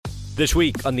This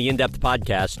week on the In-Depth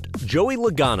Podcast, Joey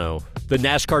Logano. The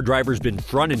NASCAR driver's been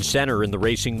front and center in the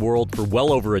racing world for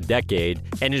well over a decade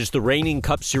and is the reigning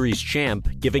Cup Series champ,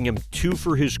 giving him 2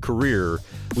 for his career.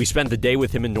 We spent the day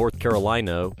with him in North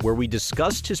Carolina, where we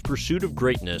discussed his pursuit of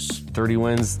greatness. 30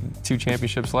 wins, 2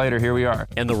 championships later, here we are.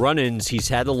 And the run-ins he's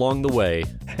had along the way.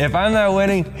 If I'm not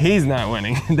winning, he's not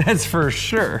winning. That's for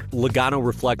sure. Logano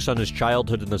reflects on his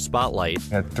childhood in the spotlight. We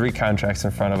had 3 contracts in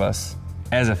front of us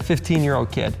as a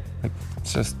 15-year-old kid.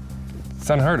 It's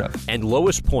unheard of. And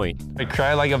lowest point. I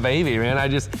cried like a baby, man.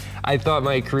 I thought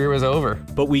my career was over.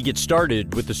 But we get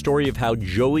started with the story of how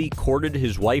Joey courted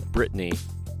his wife, Brittany.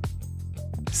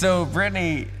 So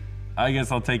Brittany, I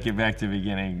guess I'll take you back to the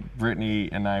beginning. Brittany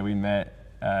and I, we met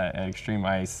at Extreme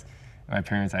Ice, my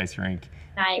parents' ice rink.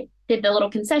 I did the little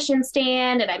concession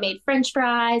stand and I made French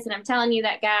fries. And I'm telling you,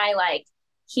 that guy,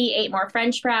 he ate more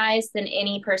French fries than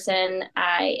any person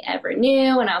I ever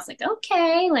knew. And I was like,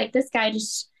 okay, this guy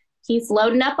he's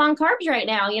loading up on carbs right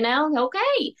now,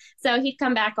 okay. So he'd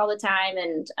come back all the time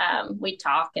and we'd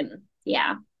talk and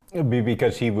yeah. It'd be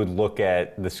because he would look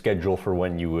at the schedule for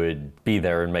when you would be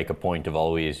there and make a point of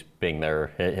always being there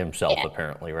himself, yeah.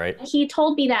 Apparently, right? He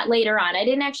told me that later on. I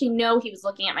didn't actually know he was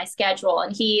looking at my schedule,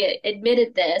 and he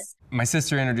admitted this. My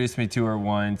sister introduced me to her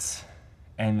once,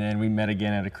 and then we met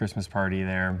again at a Christmas party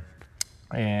there.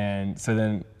 And so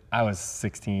then I was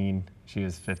 16, she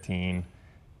was 15.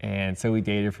 And so we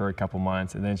dated for a couple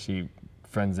months, and then she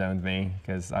friend-zoned me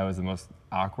because I was the most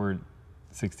awkward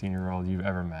 16-year-old you've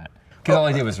ever met. Because all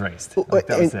I did was race.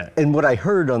 That was it. And what I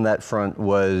heard on that front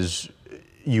was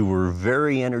you were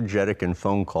very energetic in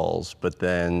phone calls, but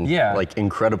then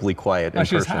incredibly quiet in person.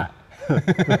 She was hot.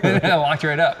 I locked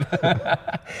right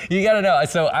up. You got to know.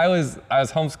 So I was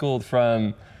homeschooled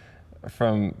from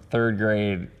 3rd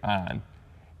grade on,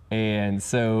 and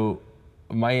so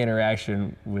my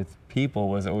interaction with people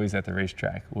was always at the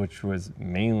racetrack, which was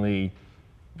mainly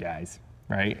guys.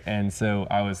 Right, and so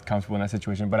I was comfortable in that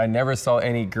situation, but I never saw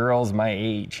any girls my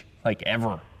age,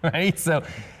 ever, right? So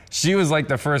she was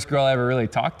the first girl I ever really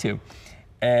talked to.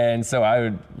 And so I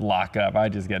would lock up,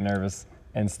 I'd just get nervous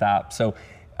and stop. So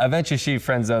eventually she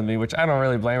friend-zoned me, which I don't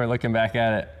really blame her. Looking back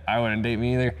at it, I wouldn't date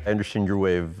me either. I understand your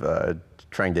way of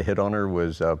trying to hit on her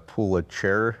was pull a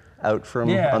chair out from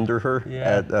under her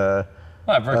at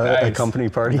a company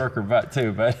party. Broke her butt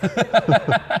too, but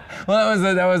well,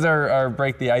 that was our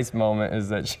break the ice moment. Is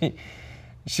that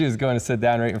she was going to sit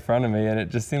down right in front of me, and it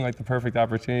just seemed like the perfect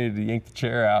opportunity to yank the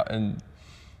chair out, and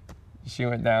she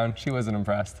went down. She wasn't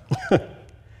impressed.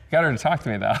 Got her to talk to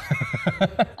me though.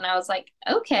 And I was like,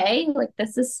 okay,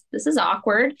 this is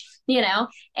awkward,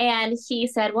 And he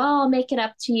said, well, I'll make it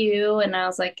up to you. And I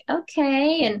was like,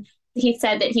 okay. And he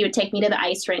said that he would take me to the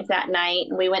ice rink that night,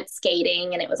 and we went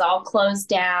skating, and it was all closed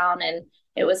down, and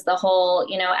it was the whole,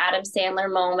 Adam Sandler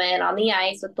moment on the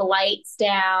ice with the lights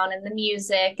down and the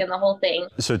music and the whole thing.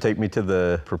 So take me to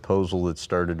the proposal that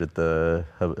started at the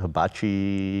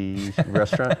hibachi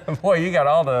restaurant. Boy, you got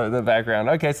all the background.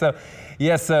 Okay, so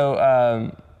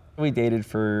we dated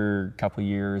for a couple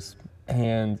years,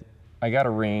 and I got a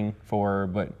ring for her,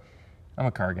 but I'm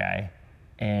a car guy,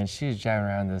 and she was driving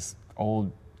around this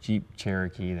old Jeep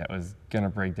Cherokee that was gonna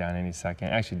break down any second.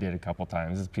 Actually did a couple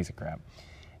times. It's a piece of crap.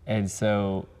 And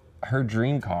so her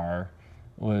dream car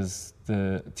was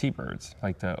the T-Birds,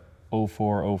 the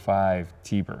 04, 05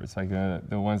 T-Birds, the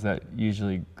ones that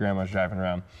usually grandma's driving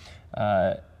around.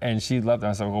 And she loved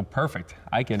them. I said, well, perfect.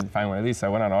 I can find one of these. So I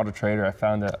went on Auto Trader. I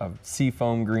found a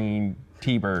seafoam green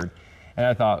T-Bird. And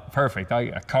I thought, perfect.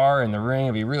 A car and the ring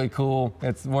would be really cool.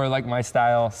 It's more like my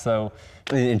style. So.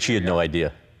 And she had no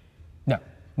idea.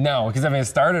 No, because it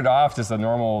started off just a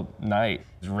normal night. It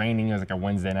was raining. It was a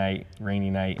Wednesday night,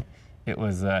 rainy night. It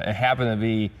was. It happened to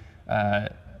be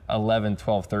 11,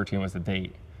 12, 13 was the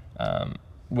date,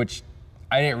 which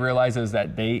I didn't realize it was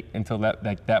that date until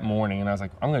that morning. And I was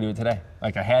like, I'm gonna do it today.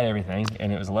 I had everything,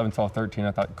 and it was 11, 12, 13.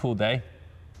 I thought, cool day.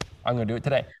 I'm gonna do it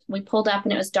today. We pulled up,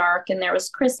 and it was dark, and there was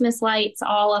Christmas lights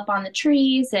all up on the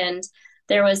trees, and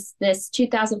there was this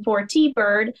 2004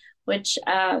 T-Bird, which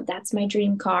that's my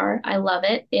dream car. I love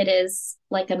it. It is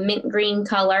a mint green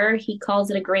color. He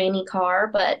calls it a granny car,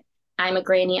 but I'm a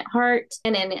granny at heart.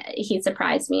 And then he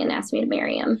surprised me and asked me to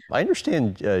marry him. I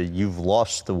understand you've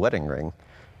lost the wedding ring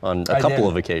on a couple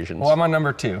of occasions. Well, I'm on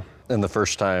number 2. And the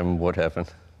first time, what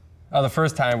happened? Oh, the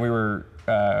first time we were,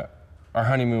 our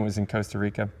honeymoon was in Costa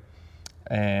Rica,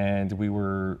 and we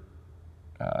were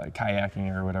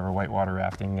kayaking or whatever, whitewater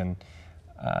rafting, and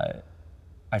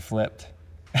I flipped.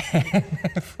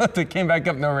 It came back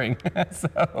up, no ring.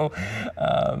 So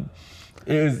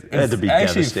It's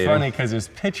actually funny because there's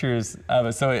pictures of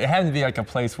it. So it had to be like a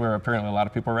place where apparently a lot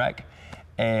of people wreck,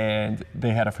 and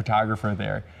they had a photographer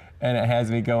there, and it has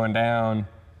me going down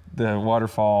the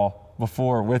waterfall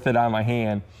before with it on my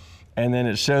hand, and then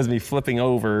it shows me flipping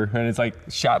over, and it's like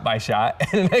shot by shot,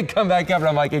 and then I come back up, and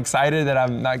I'm like excited that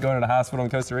I'm not going to the hospital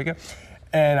in Costa Rica,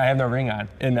 and I have no ring on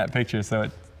in that picture, so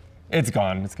it's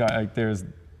gone. It's gone. Like there's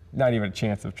not even a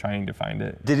chance of trying to find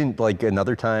it. Didn't like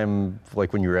another time,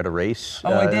 like when you were at a race?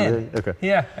 Oh, I did. Okay.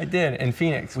 Yeah, I did in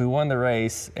Phoenix. We won the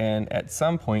race, and at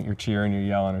some point you're cheering, you're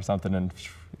yelling or something, and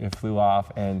it flew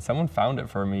off. And someone found it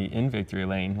for me in victory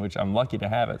lane, which I'm lucky to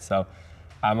have it. So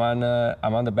I'm on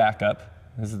the backup.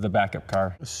 This is the backup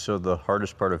car. So the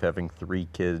hardest part of having 3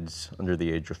 kids under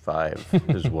the age of 5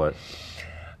 is what?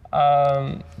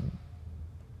 The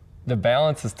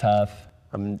balance is tough.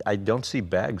 I don't see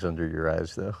bags under your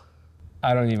eyes, though.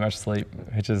 I don't need much sleep,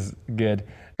 which is good.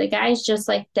 The guy's just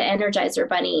like the Energizer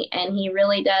Bunny, and he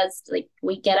really does, like,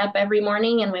 we get up every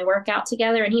morning and we work out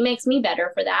together, and he makes me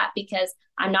better for that because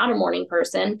I'm not a morning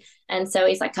person. And so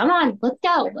he's like, come on, let's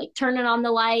go, like turning on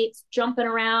the lights, jumping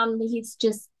around.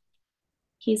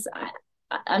 He's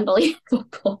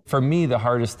unbelievable. For me, the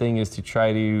hardest thing is to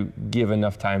try to give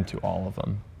enough time to all of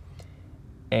them.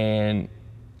 And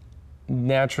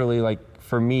naturally, like,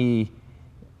 for me,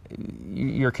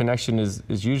 your connection is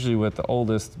usually with the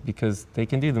oldest because they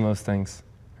can do the most things,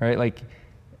 right? Like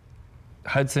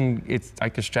Hudson, I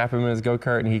could strap him in his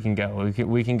go-kart and he can go.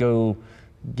 We can go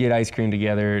get ice cream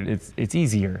together. It's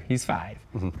easier. He's 5,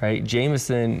 right?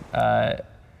 Jameson,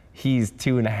 he's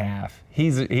 2.5.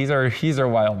 He's our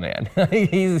wild man.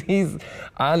 he's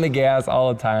on the gas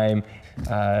all the time.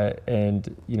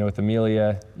 And with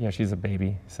Amelia, she's a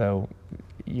baby, so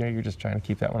you're just trying to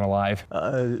keep that one alive.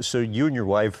 So you and your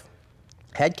wife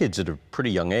had kids at a pretty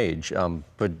young age,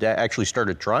 but actually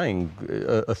started trying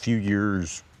a few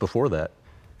years before that.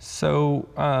 So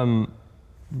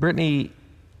Brittany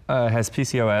has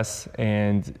PCOS,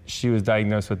 and she was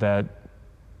diagnosed with that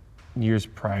years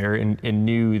prior and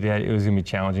knew that it was going to be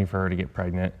challenging for her to get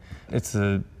pregnant. It's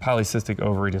a polycystic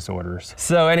ovary disorders.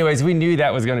 So anyways, we knew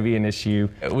that was going to be an issue.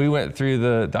 We went through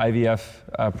the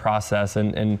IVF process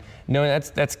and knowing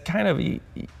that's kind of,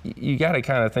 you got to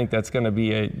kind of think that's going to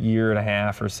be a 1.5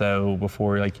 years or so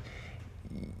before like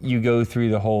you go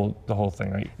through the whole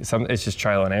thing, right? It's just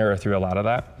trial and error through a lot of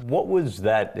that. What was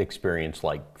that experience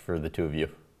like for the two of you?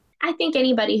 I think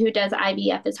anybody who does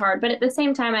IVF is hard, but at the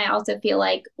same time, I also feel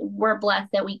like we're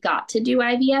blessed that we got to do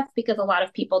IVF because a lot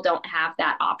of people don't have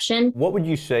that option. What would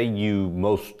you say you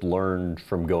most learned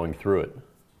from going through it?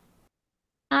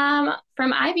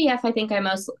 From IVF, I think I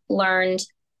most learned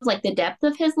like the depth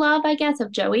of his love, I guess,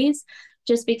 of Joey's,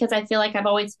 just because I feel like I've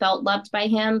always felt loved by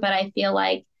him, but I feel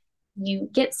like you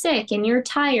get sick and you're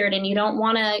tired and you don't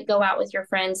want to go out with your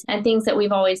friends and things that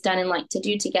we've always done and like to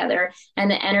do together.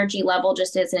 And the energy level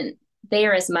just isn't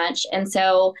there as much. And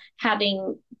so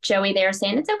having Joey there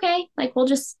saying, it's okay, like we'll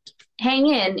just hang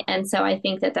in. And so I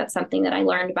think that that's something that I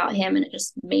learned about him, and it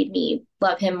just made me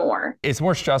love him more. It's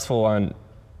more stressful on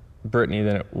Brittany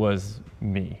than it was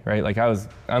me, right? Like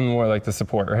I'm more like the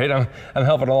support, right? I'm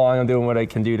helping along, I'm doing what I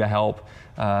can do to help.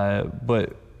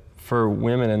 But for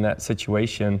women in that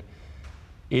situation,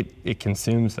 it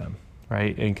consumes them,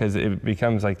 right? And because it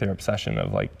becomes like their obsession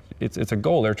of like, it's a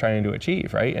goal they're trying to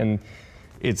achieve, right? And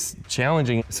it's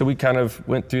challenging. So we kind of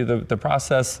went through the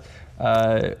process.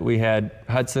 We had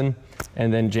Hudson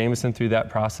and then Jameson through that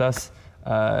process.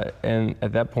 And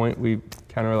at that point we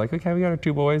kind of were like, okay, we got our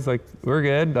 2 boys, like we're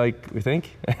good, like we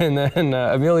think. And then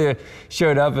Amelia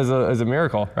showed up as a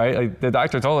miracle, right? Like the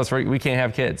doctor told us we can't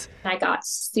have kids. I got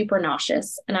super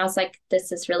nauseous and I was like,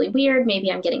 this is really weird.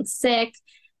 Maybe I'm getting sick.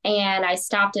 And I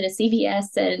stopped at a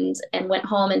CVS and went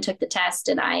home and took the test,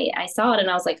 and I saw it and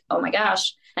I was like, oh my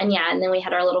gosh. And then we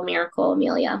had our little miracle,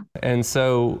 Amelia. And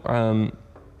so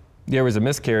there was a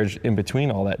miscarriage in between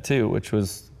all that too, which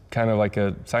was kind of like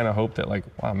a sign of hope that like,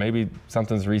 wow, maybe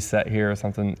something's reset here, or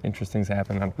something interesting's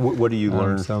happened. What do you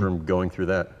learn from going through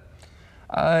that?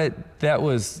 That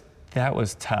was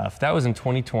tough. That was in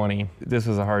 2020. This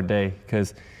was a hard day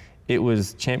because it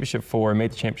was Championship 4,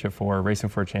 made the Championship 4, racing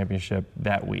for a championship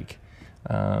that week.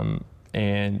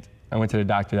 And I went to the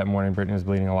doctor that morning. Brittany was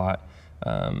bleeding a lot.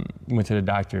 Went to the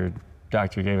doctor.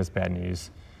 Doctor gave us bad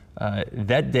news.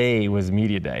 That day was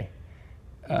media day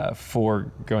for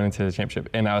going into the championship.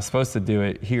 And I was supposed to do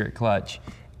it here at Clutch.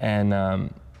 And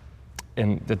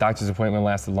the doctor's appointment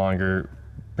lasted longer.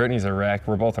 Brittany's a wreck.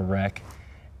 We're both a wreck.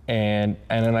 And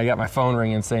then I got my phone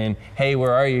ringing saying, hey,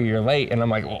 where are you? You're late. And I'm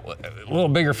like, well, a little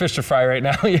bigger fish to fry right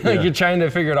now. You're trying to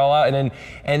figure it all out. And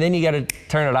then you got to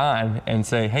turn it on and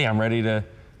say, hey, I'm ready to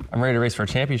I'm ready to race for a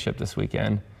championship this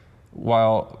weekend,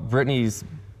 while Brittany's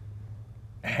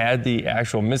had the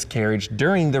actual miscarriage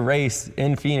during the race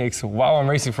in Phoenix while I'm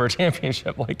racing for a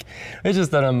championship. Like, it's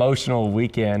just an emotional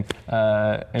weekend.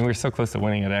 And we were so close to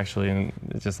winning it, actually, and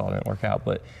it just all didn't work out.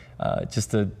 But it's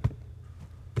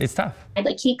tough.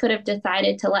 Like, he could have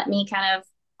decided to let me kind of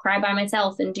cry by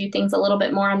myself and do things a little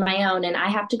bit more on my own, and I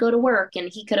have to go to work, and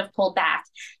he could have pulled back.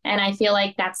 And I feel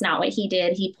like that's not what he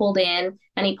did. He pulled in,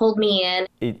 and he pulled me in.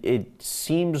 It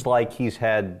seems like he's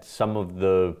had some of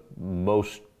the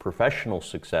most professional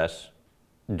success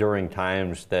during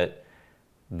times that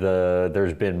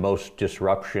there's been most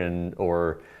disruption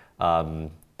or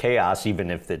chaos, even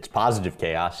if it's positive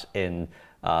chaos, in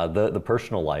the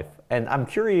personal life. And I'm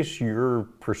curious your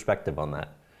perspective on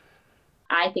that.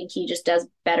 I think he just does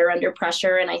better under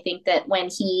pressure. And I think that when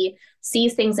he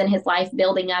sees things in his life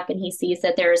building up and he sees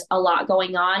that there's a lot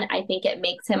going on, I think it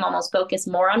makes him almost focus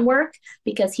more on work,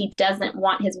 because he doesn't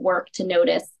want his work to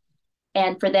notice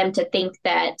and for them to think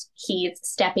that he's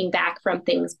stepping back from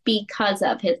things because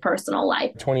of his personal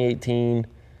life. 2018,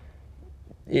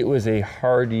 it was a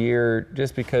hard year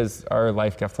just because our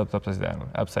life got flipped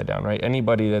upside down, right?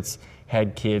 Anybody that's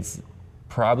had kids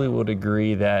probably would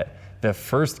agree that the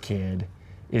first kid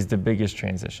is the biggest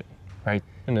transition, right?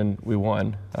 And then we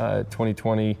won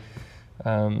 2020,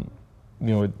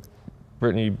 with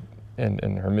Brittany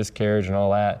and her miscarriage and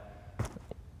all that.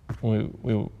 We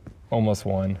almost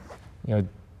won.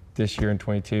 This year in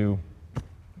 22,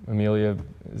 Amelia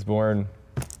is born,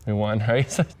 we won, right?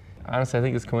 So, honestly, I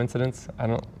think it's coincidence. I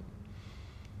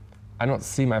don't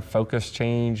see my focus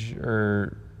change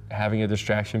or having a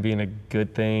distraction being a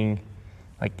good thing.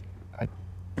 Like, I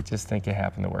just think it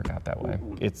happened to work out that way.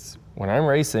 It's when I'm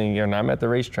racing and I'm at the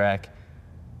racetrack,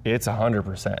 it's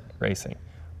 100% racing.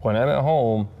 When I'm at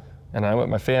home and I'm with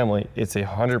my family, it's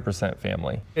 100%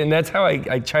 family. And that's how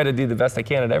I try to do the best I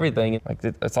can at everything. Like,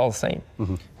 it's all the same.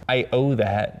 Mm-hmm. I owe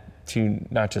that to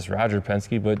not just Roger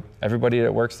Penske, but everybody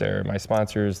that works there, my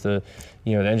sponsors, the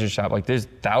engine shop. Like, there's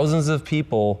thousands of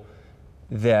people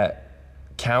that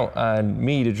count on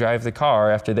me to drive the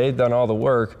car after they've done all the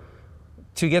work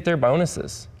to get their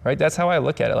bonuses, right? That's how I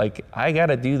look at it. Like, I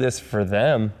gotta do this for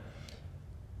them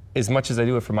as much as I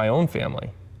do it for my own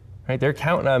family. Right? They're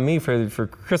counting on me for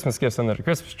Christmas gifts under the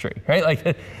Christmas tree, right?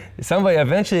 Like, somebody,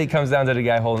 eventually it comes down to the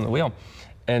guy holding the wheel.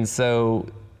 And so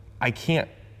I can't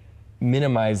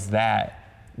minimize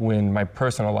that when my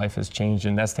personal life has changed,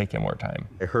 and that's taking more time.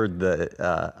 I heard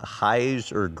the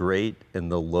highs are great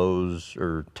and the lows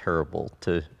are terrible,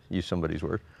 to use somebody's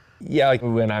word. Yeah, like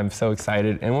when I'm so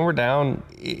excited, and when we're down,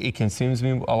 it consumes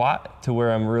me a lot to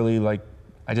where I'm really like,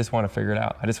 I just want to figure it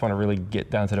out. I just want to really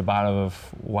get down to the bottom of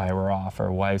why we're off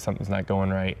or why something's not going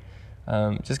right.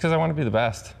 Just because I want to be the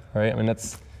best, right? I mean,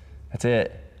 that's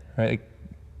it, right? Like,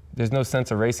 there's no sense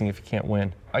of racing if you can't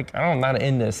win. Like, I'm not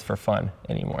in this for fun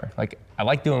anymore. Like, I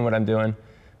like doing what I'm doing,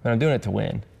 but I'm doing it to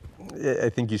win. I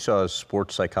think you saw a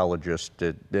sports psychologist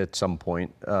at some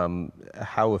point.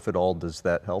 How, if at all, does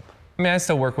that help? I mean, I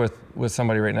still work with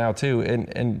somebody right now too,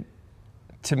 and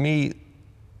to me,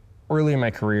 early in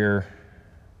my career,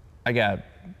 I got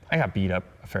beat up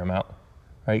a fair amount,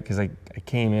 right? Because I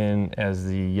came in as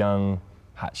the young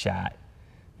hot shot,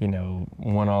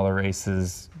 won all the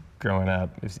races growing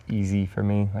up. It was easy for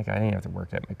me. Like, I didn't have to work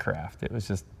at my craft. It was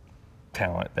just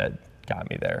talent that got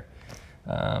me there.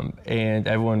 And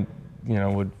everyone,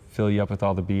 would fill you up with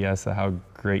all the BS of how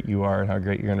great you are and how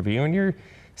great you're going to be. When you're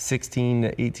 16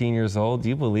 to 18 years old, do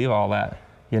you believe all that?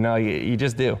 You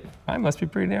just do. I must be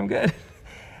pretty damn good.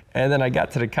 And then I got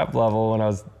to the cup level when I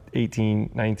was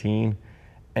 18, 19,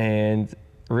 and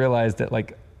realized that,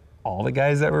 like, all the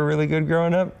guys that were really good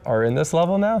growing up are in this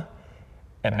level now,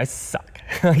 and I suck.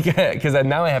 Because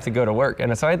now I have to go to work.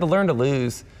 And so I had to learn to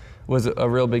lose was a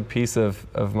real big piece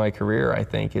of my career, I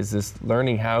think, is this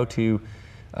learning how to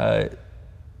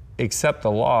accept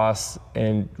the loss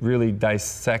and really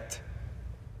dissect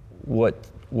what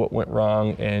went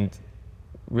wrong and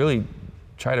really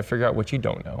try to figure out what you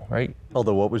don't know, right?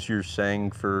 Although, what was your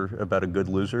saying about a good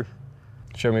loser?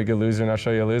 Show me a good loser and I'll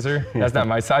show you a loser. That's not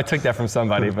my side. I took that from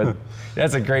somebody, but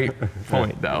that's a great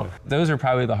point, though. Those are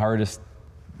probably the hardest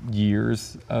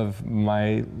years of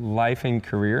my life and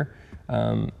career,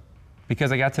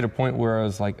 because I got to the point where I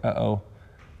was like, I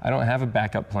don't have a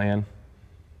backup plan,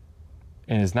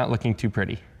 and it's not looking too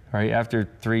pretty, right? After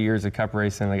 3 years of cup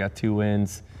racing, I got 2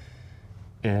 wins,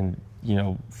 and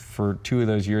for 2 of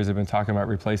those years, I've been talking about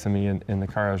replacing me in the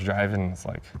car I was driving. It's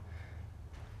like,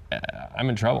 I'm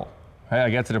in trouble. Right? I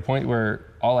got to the point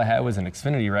where all I had was an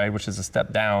Xfinity ride, which is a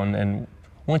step down. And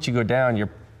once you go down, your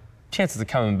chances of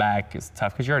coming back is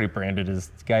tough because you're already branded as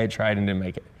the guy who tried and didn't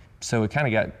make it. So it kind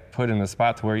of got put in a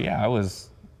spot to where, yeah, I was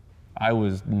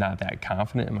not that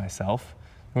confident in myself,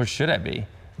 nor should I be.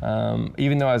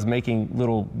 Even though I was making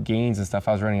little gains and stuff,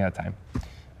 I was running out of time.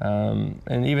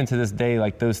 And even to this day,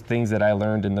 like those things that I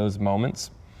learned in those moments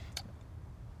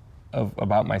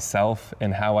about myself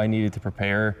and how I needed to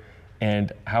prepare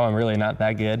and how I'm really not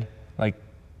that good, like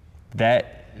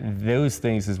those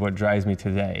things is what drives me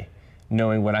today,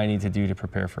 knowing what I need to do to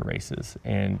prepare for races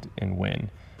and win.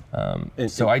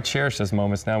 So I cherish those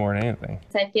moments now more than anything.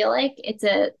 I feel like it's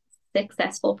a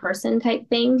successful person type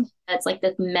thing. It's like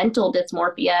this mental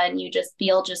dysmorphia, and you just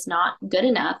feel just not good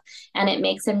enough, and it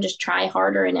makes him just try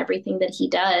harder in everything that he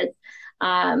does,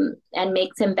 and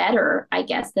makes him better, I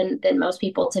guess, than most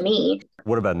people to me.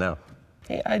 What about now?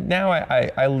 Now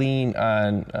I lean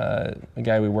on a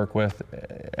guy we work with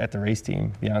at the race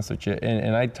team, to be honest with you,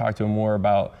 and I talk to him more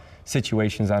about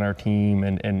situations on our team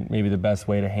and maybe the best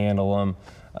way to handle them,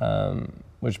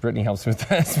 which Brittany helps with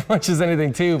as much as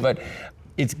anything too, but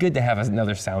it's good to have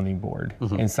another sounding board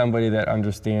and somebody that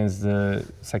understands the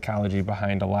psychology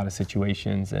behind a lot of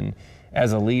situations. And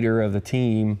as a leader of the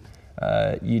team,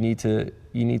 you need to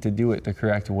do it the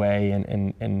correct way.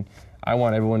 And I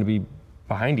want everyone to be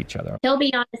behind each other. He'll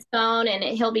be on his phone and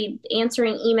he'll be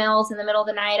answering emails in the middle of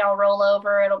the night. I'll roll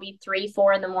over. It'll be 3,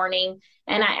 4 in the morning.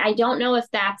 And I don't know if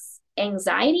that's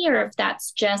anxiety or if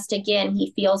that's just, again,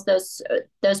 he feels those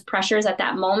pressures at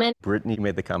that moment. Brittany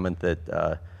made the comment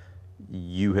that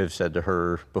you have said to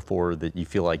her before that you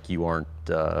feel like you aren't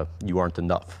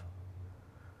enough.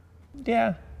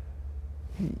 Yeah.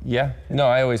 No,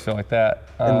 I always feel like that.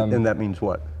 And that means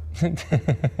what?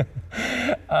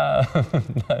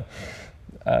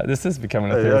 This is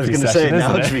becoming a therapy session. I was going to say,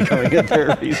 now it's becoming a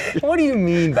therapy session. What do you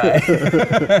mean by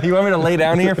it? You want me to lay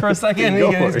down here for a second?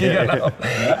 Go for it.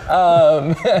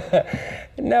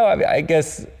 No, I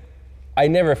guess I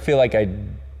never feel like I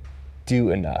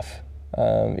do enough,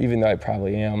 even though I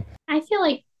probably am. I feel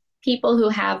like people who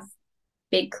have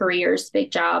big careers,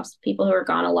 big jobs, people who are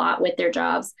gone a lot with their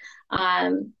jobs,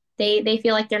 they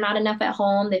feel like they're not enough at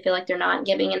home. They feel like they're not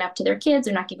giving enough to their kids.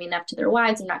 They're not giving enough to their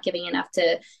wives. They're not giving enough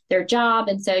to their job.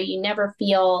 And so you never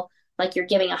feel like you're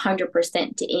giving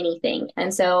 100% to anything.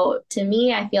 And so to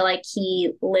me, I feel like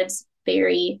he lives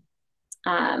very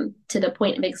to the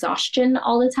point of exhaustion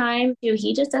all the time.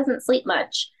 He just doesn't sleep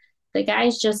much. The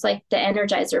guy's just like the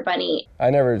Energizer Bunny.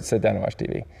 I never sit down and watch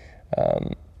TV.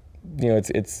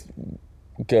 It's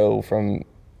go from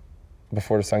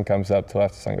before the sun comes up till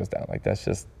after the sun goes down. Like, that's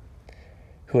just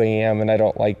who I am, and I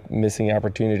don't like missing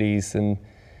opportunities. And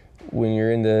when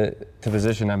you're in the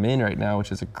position I'm in right now, which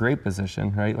is a great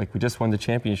position, right? Like, we just won the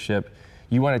championship.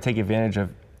 You want to take advantage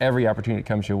of every opportunity that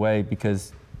comes your way,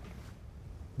 because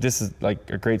this is like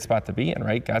a great spot to be in,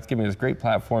 right? God's given me this great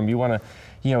platform. You want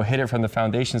to, hit it from the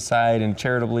foundation side and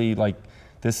charitably, like,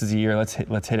 this is a year, let's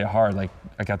hit it hard. Like,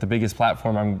 I got the biggest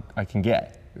platform I can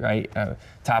get, right?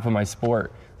 Top of my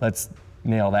sport, let's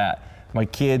nail that. My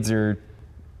kids are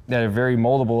at a very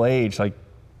moldable age. Like,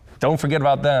 don't forget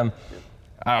about them.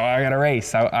 I got to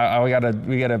race. We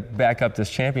got to back up this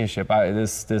championship.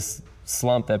 This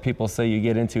slump that people say you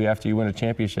get into after you win a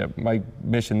championship. My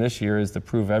mission this year is to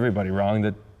prove everybody wrong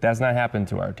that that's not happened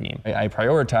to our team. I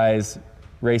prioritize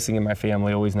racing in my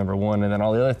family, always number one, and then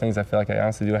all the other things I feel like I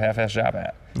honestly do a half-ass job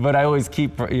at. But I always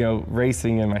keep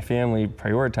racing in my family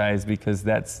prioritized, because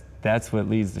that's what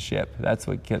leads the ship. That's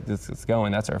what gets us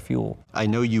going. That's our fuel. I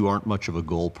know you aren't much of a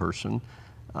goal person,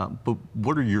 but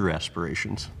what are your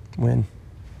aspirations? Win.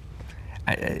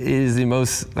 It is the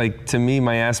most, like, to me,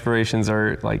 my aspirations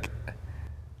are, like,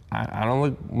 I don't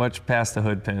look much past the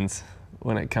hood pins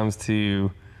when it comes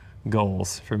to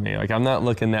goals for me. Like, I'm not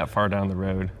looking that far down the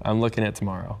road. I'm looking at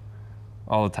tomorrow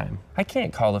all the time. I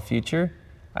can't call the future.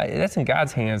 That's in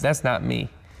God's hands. That's not me.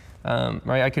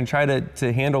 Right? I can try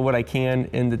to handle what I can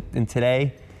in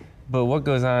today, but what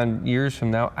goes on years from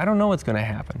now, I don't know what's going to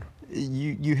happen.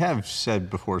 You have said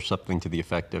before something to the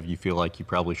effect of you feel like you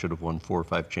probably should have won 4 or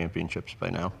 5 championships by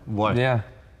now. Why? Yeah.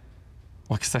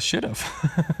 Well, because I should have.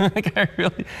 Like,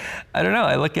 I don't know.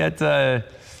 I look at,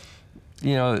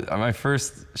 my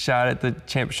first shot at the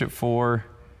championship 4.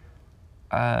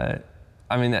 I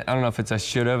don't know if it's I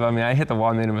should have. I mean, I hit the wall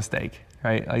and made a mistake,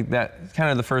 right? Like, that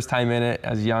kind of the first time in it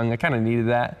as young, I kind of needed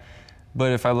that.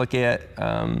 But if I look at,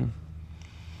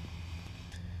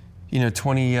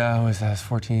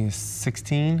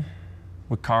 16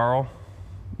 with Carl,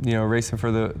 racing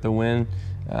for the win.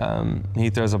 He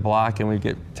throws a block and we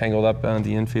get tangled up on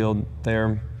the infield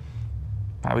there.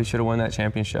 Probably should have won that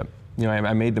championship.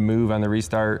 I made the move on the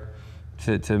restart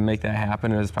to make that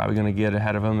happen. I was probably going to get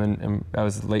ahead of him, and I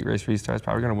was a late race restart. I was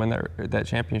probably going to win that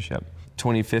championship.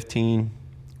 2015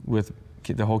 with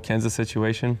the whole Kansas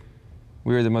situation,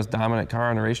 we were the most dominant car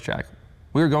on the racetrack.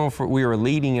 We were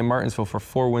leading in Martinsville for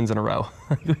 4 wins in a row.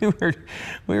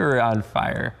 we were on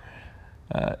fire,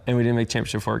 and we didn't make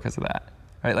championship 4 because of that,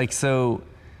 right? Like, so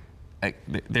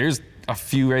there's a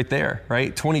few right there,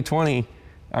 right? 2020,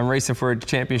 I'm racing for a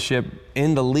championship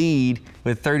in the lead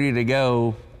with 30 to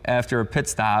go after a pit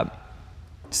stop,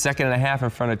 2.5 in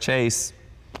front of Chase.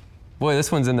 Boy,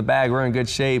 this one's in the bag. We're in good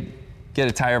shape. Get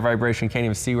a tire vibration, can't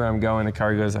even see where I'm going. The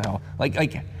car goes to hell.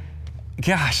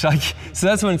 Gosh, so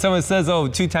that's when someone says, "Oh,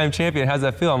 2-time champion, how's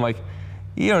that feel?" I'm like,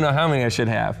 you don't know how many I should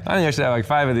have. I think I should have like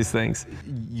 5 of these things.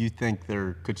 You think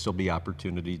there could still be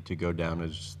opportunity to go down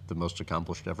as the most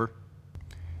accomplished ever?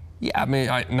 Yeah, I mean,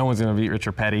 no one's going to beat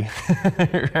Richard Petty,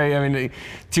 right? I mean,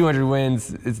 200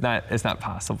 wins, it's not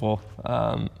possible.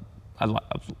 I'd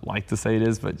like to say it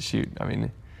is, but shoot, I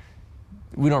mean,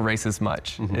 we don't race as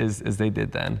much as they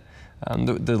did then.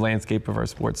 The landscape of our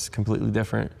sport's completely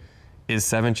different. Is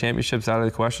 7 championships out of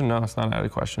the question? No, it's not out of the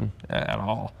question at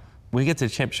all. We get to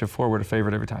championship 4, we're the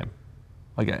favorite every time.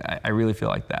 Like, I really feel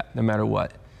like that, no matter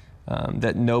what.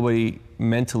 That nobody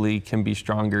mentally can be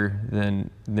stronger than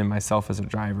myself as a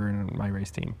driver and my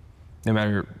race team, no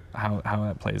matter how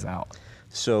that plays out.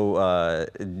 So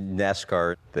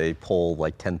NASCAR, they poll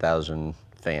like 10,000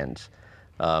 fans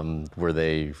where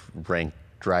they rank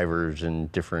drivers in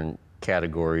different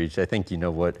categories. I think you know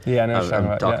what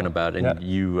I'm talking about. And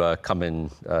you come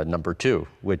in number 2,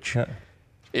 which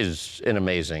is an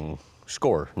amazing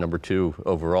score, number 2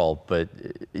 overall. But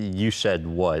you said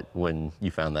what when you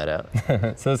found that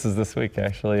out? So this week,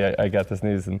 actually. I got this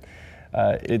news, and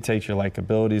it takes your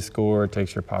likability score, it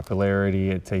takes your popularity,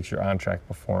 it takes your on-track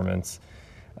performance,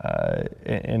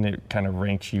 and it kind of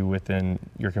ranks you within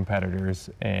your competitors,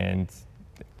 and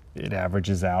it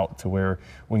averages out to where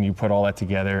when you put all that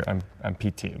together, I'm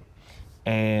P2,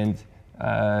 and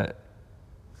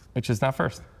which is not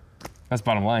first. That's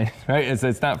bottom line, right?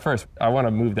 It's not first. I want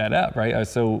to move that up, right?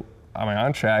 So my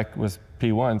on track was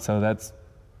P1, so that's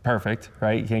perfect,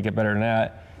 right? You can't get better than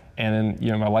that. And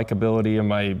then my likability and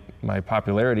my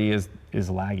popularity is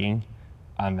lagging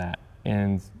on that.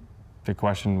 And the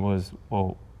question was,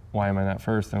 well, why am I not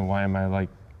first, and why am I like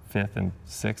 5th and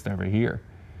 6th over here?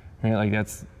 Right? Like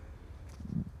that's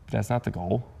not the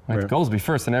goal. Like, right. The goal is to be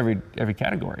first in every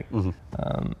category.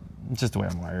 It's just the way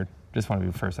I'm wired. Just want to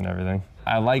be first in everything.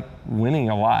 I like winning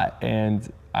a lot, and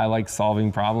I like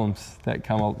solving problems that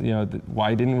come up.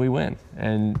 Why didn't we win?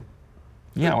 And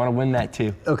I want to win that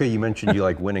too. Okay, you mentioned you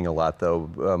like winning a lot, though.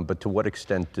 But to what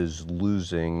extent does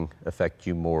losing affect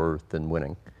you more than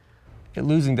winning?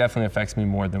 Losing definitely affects me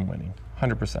more than winning.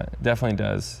 100%. It definitely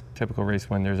does. Typical race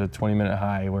win, there's a 20-minute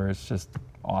high where it's just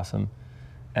awesome.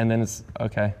 And then it's,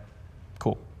 okay,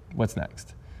 cool, what's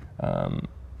next?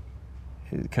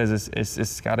 Because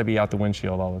it's got to be out the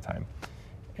windshield all the time.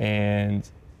 And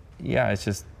it's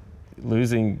just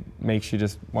losing makes you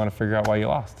just want to figure out why you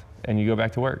lost, and you go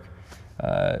back to work.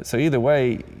 So either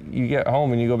way, you get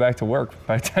home and you go back to work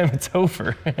by the time it's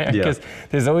over. Because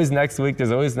there's always next week,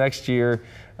 there's always next year.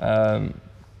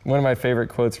 One of my favorite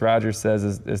quotes Roger says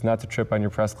is not to trip on your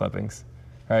press clippings,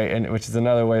 right? And which is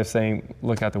another way of saying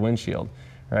look out the windshield,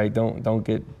 right? Don't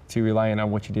get too reliant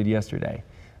on what you did yesterday,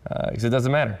 because it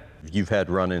doesn't matter. You've had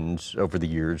run-ins over the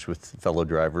years with fellow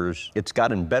drivers. It's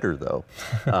gotten better, though,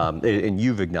 and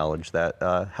you've acknowledged that.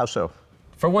 How so?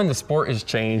 For one, the sport has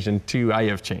changed, and 2, I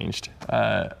have changed.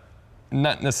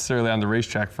 Not necessarily on the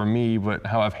racetrack for me, but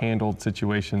how I've handled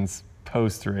situations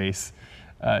post-race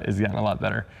has gotten a lot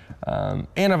better.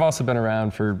 And I've also been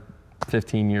around for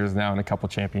 15 years now and a couple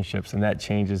championships, and that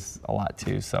changes a lot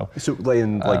too. So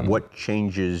what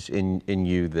changes in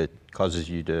you that causes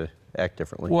you to act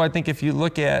differently? Well, I think if you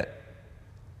look at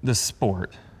the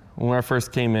sport, when I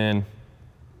first came in,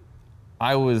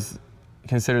 I was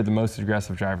considered the most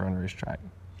aggressive driver on the racetrack,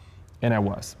 and I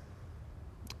was.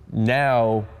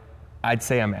 Now, I'd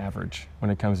say I'm average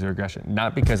when it comes to aggression.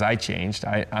 Not because I changed,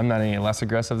 I'm not any less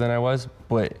aggressive than I was,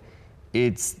 but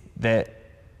it's that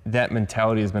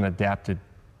mentality has been adapted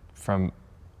from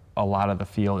a lot of the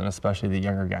field, and especially the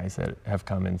younger guys that have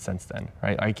come in since then,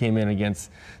 right? I came in against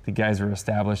the guys who were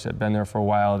established, that had been there for a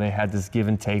while. They had this give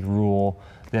and take rule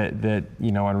that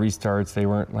on restarts, they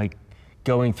weren't like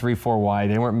going 3-4 wide.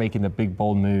 They weren't making the big,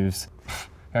 bold moves.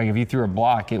 Like if you threw a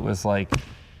block, it was like,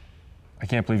 I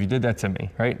can't believe you did that to me,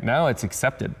 right? Now it's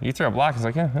accepted. You throw a block, it's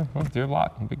like, threw a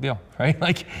block, big deal, right?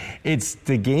 Like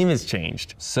the game has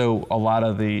changed. So a lot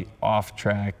of the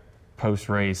off-track,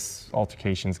 post-race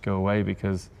altercations go away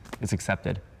because it's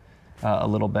accepted a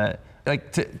little bit.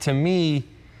 Like to me,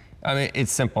 I mean,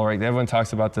 it's simple, right? Everyone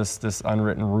talks about this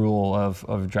unwritten rule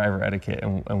of driver etiquette,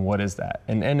 and what is that?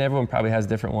 And everyone probably has a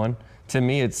different one. To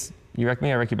me, it's you wreck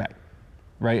me, I wreck you back,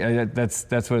 right? That's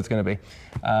what it's going to be.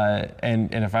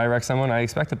 And if I wreck someone, I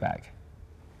expect it back.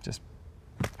 Just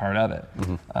part of it.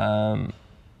 Mm-hmm.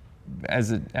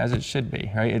 As it should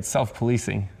be, right? It's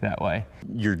self-policing that way.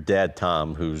 Your dad,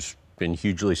 Tom, who's been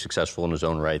hugely successful in his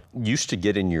own right, used to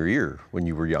get in your ear when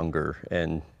you were younger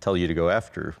and tell you to go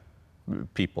after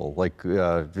people. Like,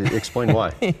 explain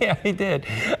why. Yeah, he did.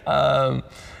 I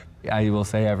will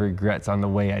say I have regrets on the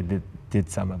way I did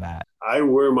some of that. I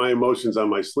wear my emotions on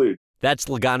my sleeve. That's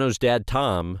Logano's dad,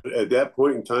 Tom. At that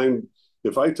point in time,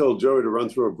 if I told Joey to run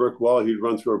through a brick wall, he'd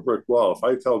run through a brick wall. If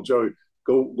I tell Joey,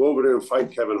 go over there and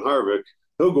fight Kevin Harvick,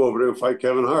 he'll go over there and fight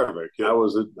Kevin Harvick. I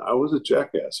was a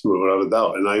jackass, without a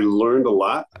doubt, and I learned a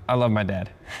lot. I love my dad.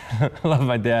 I love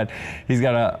my dad. He's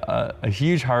got a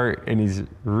huge heart, and he's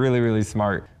really, really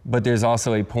smart. But there's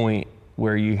also a point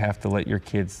where you have to let your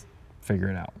kids figure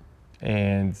it out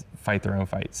and fight their own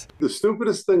fights. The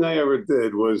stupidest thing I ever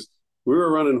did was we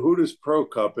were running Hooters Pro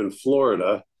Cup in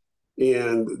Florida,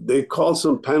 and they called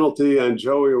some penalty on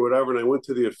Joey or whatever, and I went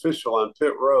to the official on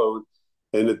pit road,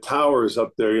 and the tower's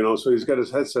up there, so he's got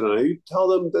his headset on. You tell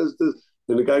them this.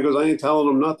 And the guy goes, I ain't telling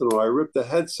him nothing. Or I ripped the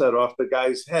headset off the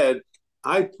guy's head.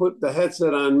 I put the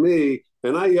headset on me,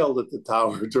 and I yelled at the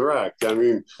tower direct. I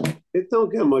mean, it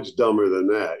don't get much dumber than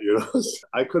that,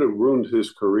 I could have ruined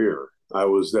his career. I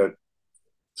was that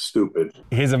stupid.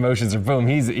 His emotions are boom.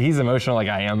 He's emotional like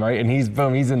I am, right? And he's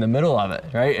in the middle of it,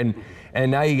 right?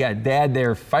 And now you got dad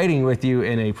there fighting with you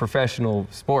in a professional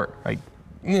sport, right?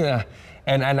 Yeah.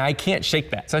 And I can't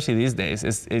shake that, especially these days.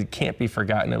 It can't be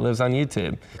forgotten. It lives on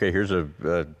YouTube. Okay, here's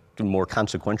a more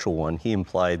consequential one. He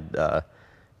implied,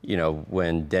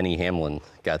 when Denny Hamlin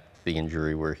got the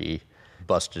injury where he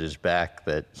busted his back,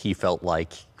 that he felt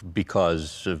like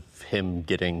because of him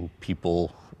getting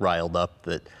people riled up,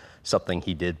 that something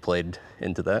he did played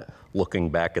into that. Looking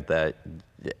back at that,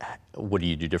 what do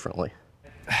you do differently?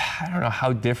 I don't know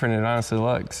how different it honestly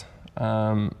looks.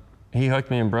 He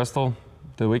hooked me in Bristol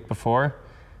the week before,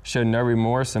 showed no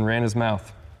remorse and ran his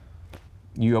mouth.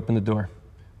 You opened the door.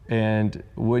 And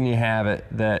wouldn't you have it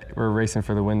that we're racing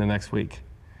for the win the next week,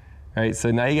 right?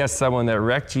 So now you got someone that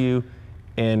wrecked you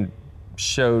and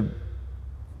showed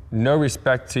no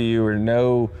respect to you or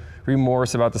no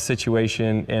remorse about the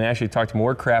situation and actually talked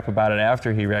more crap about it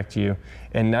after he wrecked you.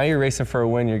 And now you're racing for a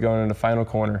win, you're going in the final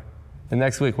corner. The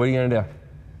next week, what are you gonna do?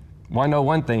 Well, I know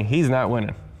one thing, he's not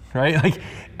winning, right? Like,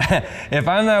 if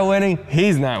I'm not winning,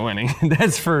 he's not winning.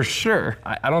 That's for sure.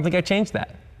 I don't think I changed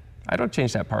that. I don't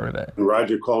change that part of it. And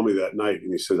Roger called me that night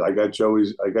and he said, I got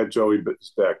Joey's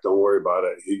back. Don't worry about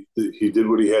it. He did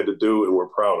what he had to do and we're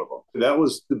proud of him. That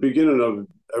was the beginning of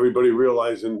everybody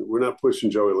realizing we're not pushing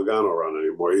Joey Logano around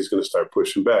anymore. He's going to start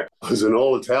pushing back. As an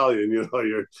old Italian,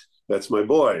 that's my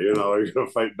boy, you're going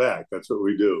to fight back. That's what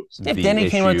we do. If Denny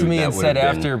came up to me and said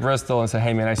after Bristol and said,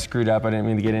 hey man, I screwed up. I didn't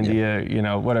mean to get into you,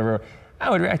 whatever, I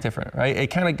would react different, right? It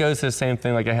kind of goes to the same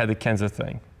thing like I had the Kenseth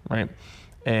thing, right?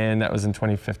 And that was in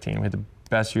 2015. We had the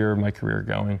best year of my career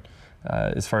going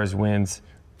as far as wins.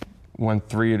 Won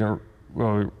we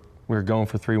were going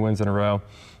for 3 wins in a row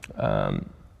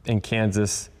in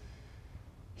Kansas.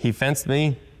 He fenced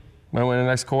me, went in the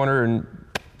next corner and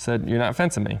said, you're not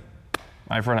fencing me.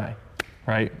 Eye for an eye,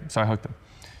 right? So I hooked him.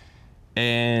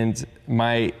 And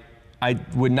I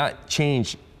would not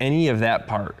change any of that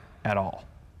part at all,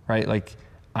 right? Like,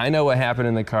 I know what happened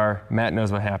in the car. Matt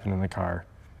knows what happened in the car.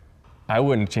 I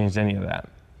wouldn't have changed any of that.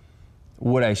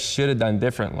 What I should have done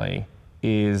differently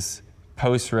is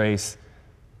post-race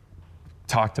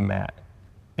talk to Matt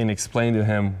and explain to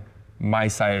him my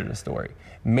side of the story.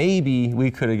 Maybe we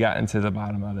could have gotten to the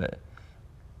bottom of it.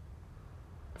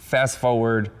 Fast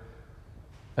forward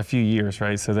a few years,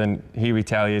 right? So then he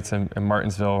retaliates in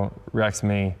Martinsville, wrecks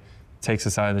me, takes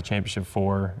us out of the championship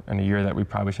 4 in a year that we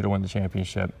probably should have won the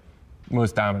championship.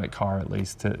 Most dominant car, at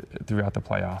least, throughout the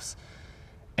playoffs.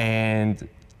 And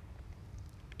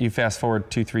you fast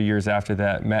forward 2-3 years after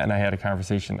that, Matt and I had a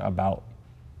conversation about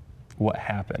what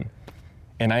happened.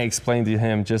 And I explained to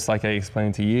him, just like I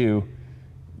explained to you,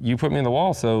 you put me in the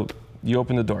wall, so you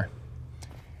opened the door.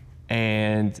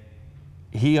 And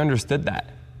he understood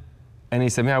that. And he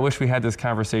said, man, I wish we had this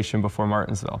conversation before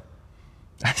Martinsville.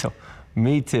 I said,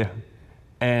 me too.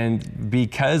 And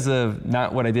because of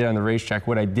not what I did on the racetrack,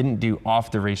 what I didn't do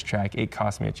off the racetrack, it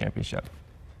cost me a championship.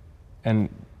 And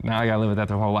now I gotta live with that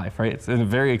the whole life, right? It's a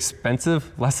very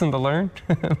expensive lesson to learn,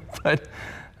 but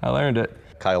I learned it.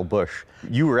 Kyle Busch,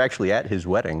 you were actually at his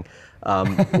wedding.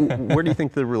 Where do you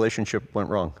think the relationship went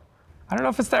wrong? I don't know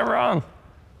if it's that wrong.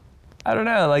 I don't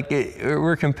know, like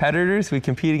we're competitors, we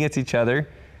compete against each other.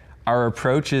 Our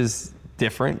approach is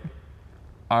different.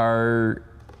 Our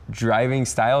driving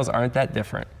styles aren't that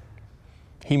different.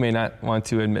 He may not want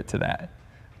to admit to that.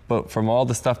 But from all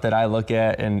the stuff that I look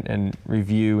at and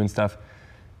review and stuff,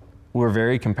 we're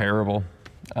very comparable.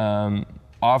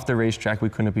 Off the racetrack, we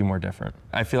couldn't be more different.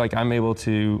 I feel like I'm able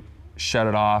to shut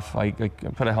it off, like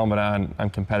put a helmet on, I'm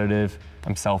competitive,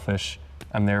 I'm selfish,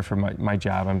 I'm there for my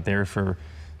job, I'm there for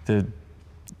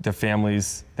the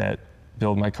families that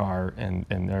build my car and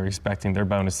they're expecting their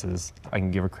bonuses. I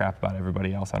can give a crap about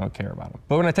everybody else, I don't care about them.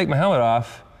 But when I take my helmet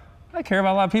off, I care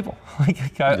about a lot of people.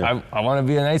 I want to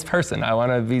be a nice person. I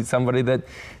want to be somebody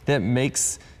that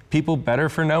makes people better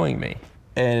for knowing me.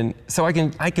 And so I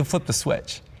can flip the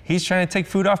switch. He's trying to take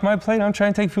food off my plate, I'm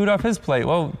trying to take food off his plate.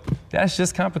 Well, that's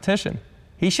just competition.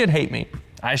 He should hate me.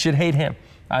 I should hate him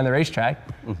on the racetrack.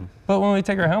 Mm-hmm. But when we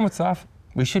take our helmets off,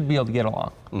 we should be able to get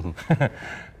along. Mm-hmm.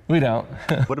 We don't.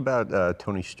 What about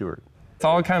Tony Stewart? It's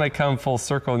all kind of come full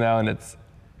circle now, and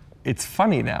it's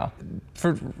funny now.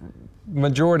 For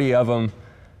majority of them,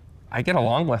 I get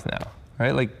along with now,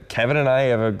 right? Like Kevin and I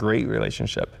have a great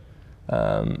relationship.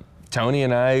 Tony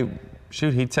and I,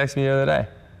 he texted me the other day.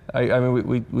 I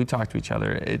mean, we talk to each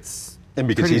other. It's and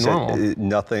because pretty he's normal.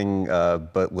 Nothing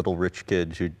but little rich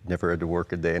kid who never had to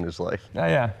work a day in his life.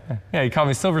 Yeah. He called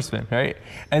me Silver Spoon, right?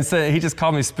 And so he just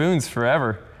called me Spoons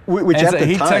forever. Which at the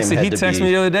he time texted me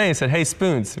the other day and said, "Hey,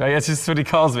 Spoons." Right? That's just what he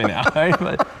calls me now. Right?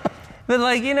 But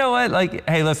like, you know what? Like,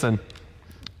 hey, listen.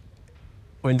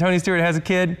 When Tony Stewart has a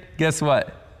kid, guess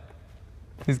what?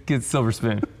 His kid's Silver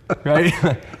Spoon, right?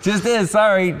 Just is.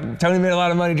 Sorry, Tony made a lot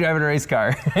of money driving a race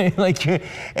car. Like,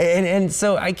 and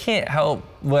so I can't help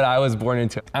what I was born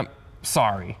into. I'm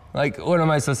sorry. Like, what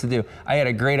am I supposed to do? I had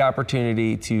a great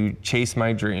opportunity to chase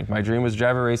my dream. My dream was to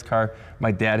drive a race car.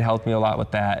 My dad helped me a lot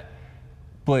with that.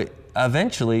 But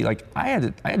eventually, like, I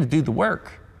had to do the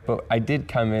work. But I did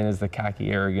come in as the cocky,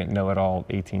 arrogant, know-it-all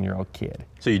 18-year-old kid.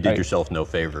 So you did yourself no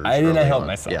favors. I didn't help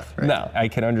myself. Yeah, right. No, I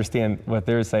can understand what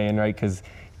they're saying, right? Because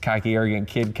cocky, arrogant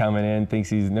kid coming in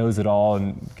thinks he knows it all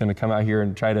and going to come out here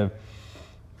and try to,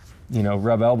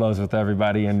 rub elbows with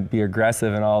everybody and be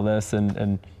aggressive and all this,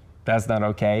 and that's not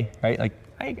okay, right? Like,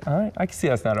 I can see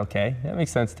that's not okay. That makes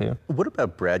sense too. What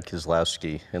about Brad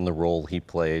Keselowski and the role he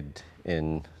played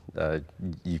in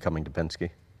you coming to Penske?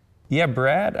 Yeah,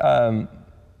 Brad's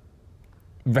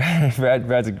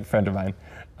a friend of mine.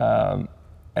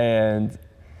 And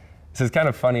so it's kind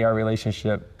of funny, our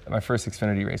relationship. My first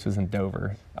Xfinity race was in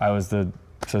Dover. I was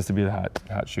supposed to be the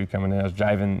hot shoe coming in. I was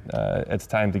driving, at the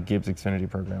time, the Gibbs Xfinity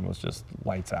program was just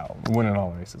lights out, winning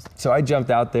all the races. So I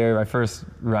jumped out there, my first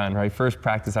run, right? First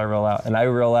practice I roll out, and I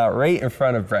roll out right in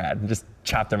front of Brad and just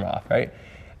chopped him off, right?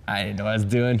 I didn't know what I was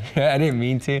doing. I didn't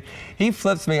mean to. He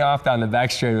flips me off down the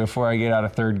back straight before I get out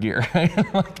of third gear.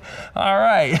 I'm like, all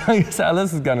right, that's how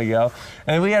this is gonna go.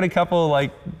 And we had a couple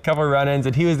run-ins,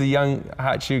 and he was the young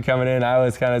hot shoe coming in. I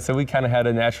was so we kind of had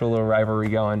a natural little rivalry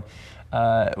going,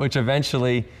 which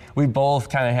eventually we both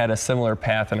kind of had a similar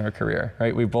path in our career,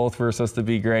 right? We both were supposed to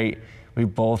be great. We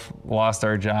both lost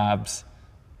our jobs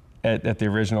at the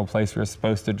original place we were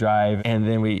supposed to drive, and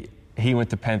then he went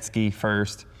to Penske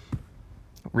first.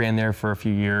 Ran there for a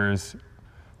few years,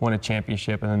 won a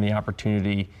championship, and then the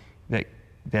opportunity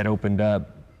that opened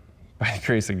up by the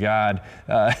grace of God,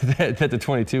 that the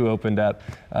 22 opened up,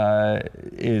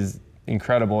 is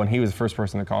incredible. And he was the first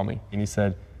person to call me. And he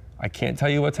said, "I can't tell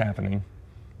you what's happening,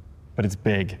 but it's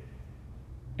big.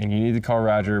 And you need to call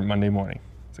Roger Monday morning."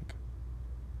 It's like,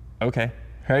 okay,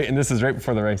 right? And this is right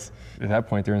before the race. At that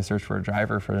point, they're in search for a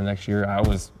driver for the next year. I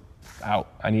was out.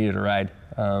 I needed a ride.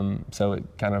 So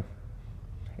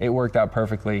it worked out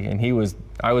perfectly, and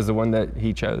I was the one that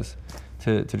he chose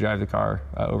to drive the car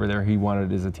over there. He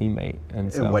wanted as a teammate.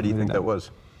 And why do you think that was?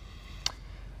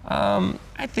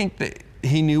 I think that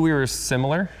he knew we were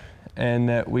similar and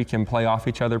that we can play off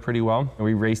each other pretty well.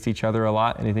 We raced each other a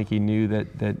lot, and I think he knew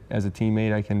that as a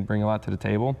teammate I can bring a lot to the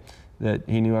table, that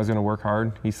he knew I was going to work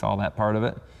hard. He saw that part of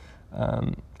it.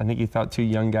 I think he thought two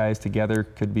young guys together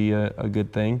could be a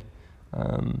good thing,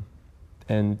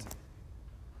 and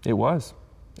it was.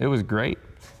 It was great.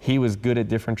 He was good at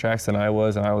different tracks than I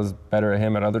was, and I was better at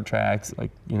him at other tracks.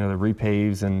 Like, the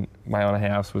repaves and mile and a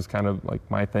halves was kind of like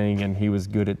my thing, and he was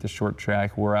good at the short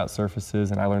track, wore out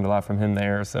surfaces, and I learned a lot from him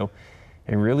there. So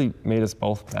it really made us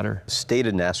both better. State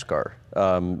of NASCAR.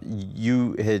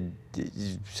 You had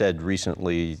said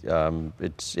recently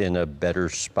it's in a better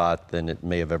spot than it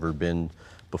may have ever been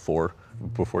before.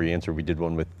 Before you answer, we did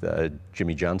one with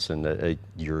Jimmy Johnson a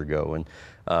year ago,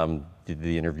 and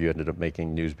the interview ended up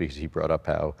making news because he brought up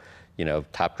how,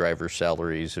 top driver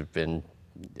salaries have been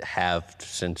halved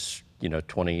since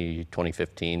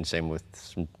 2015. Same with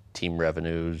some team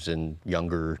revenues, and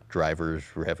younger drivers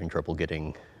were having trouble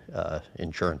getting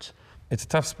insurance. It's a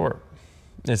tough sport.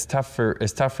 It's tough for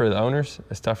the owners.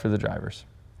 It's tough for the drivers,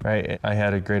 right? I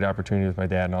had a great opportunity with my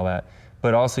dad and all that,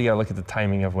 but also you got to look at the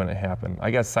timing of when it happened.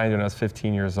 I got signed when I was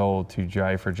 15 years old to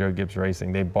drive for Joe Gibbs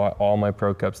Racing. They bought all my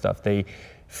Pro Cup stuff.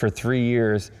 For 3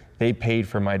 years, they paid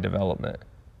for my development.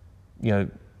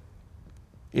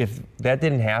 If that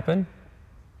didn't happen,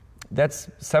 that's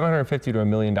 $750,000 to $1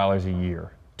 million a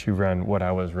year to run what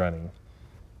I was running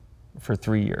for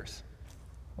 3 years.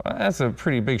 Well, that's a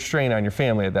pretty big strain on your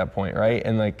family at that point, right?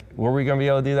 And were we going to be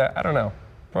able to do that? I don't know.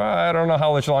 Well, I don't know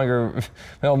how much longer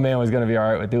the old man was going to be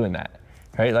all right with doing that,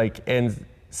 right? And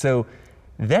so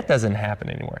that doesn't happen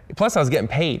anymore. Plus, I was getting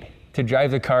paid to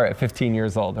drive the car at 15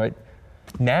 years old, right?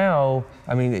 Now,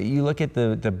 you look at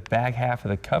the back half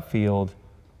of the Cup field,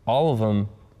 all of them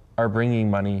are bringing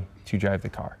money to drive the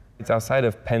car. It's outside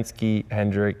of Penske,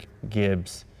 Hendrick,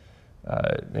 Gibbs,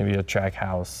 maybe a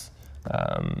Trackhouse,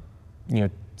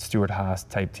 Stewart-Haas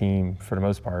type team for the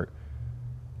most part.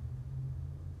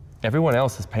 Everyone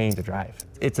else is paying to drive.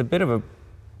 It's a bit of a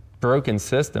broken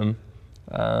system,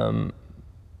 but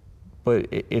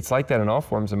it's like that in all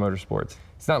forms of motorsports.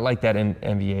 It's not like that in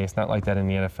NBA. It's not like that in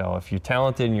the NFL. If you're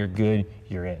talented and you're good,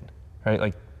 you're in,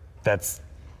 right? That's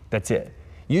it.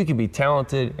 You can be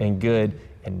talented and good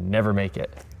and never make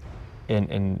it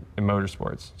in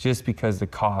motorsports just because the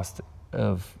cost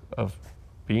of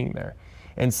being there.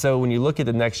 And so when you look at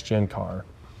the next gen car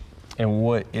and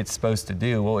what it's supposed to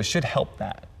do, well, it should help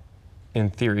that in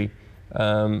theory.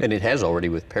 And it has already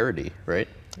with parity, right?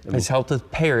 It's helped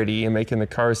with parity and making the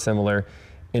cars similar,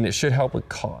 and it should help with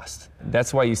cost.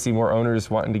 That's why you see more owners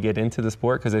wanting to get into the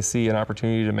sport, because they see an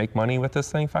opportunity to make money with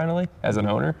this thing finally as an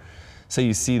owner. So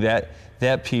you see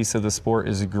that piece of the sport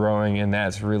is growing, and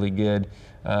that's really good.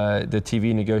 The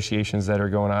TV negotiations that are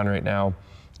going on right now,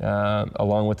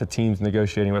 along with the teams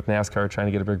negotiating with NASCAR, trying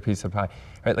to get a big piece of pie,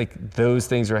 right? Those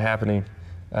things are happening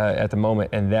at the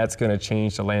moment, and that's going to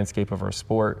change the landscape of our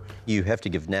sport. You have to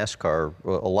give NASCAR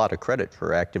a lot of credit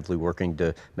for actively working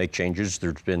to make changes.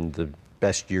 There's been the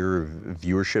best year of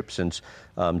viewership since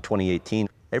 2018.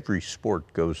 Every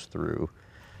sport goes through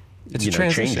it's a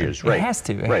transition. Changes. Right. It has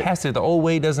to. It has to. The old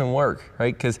way doesn't work,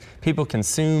 right? Because people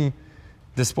consume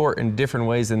the sport in different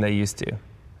ways than they used to,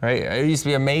 right? It used to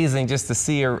be amazing just to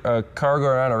see a car go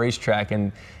around a racetrack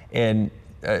and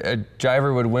a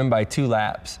driver would win by 2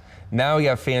 laps. Now we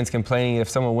have fans complaining if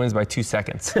someone wins by 2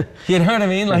 seconds. You know what I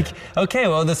mean? Okay,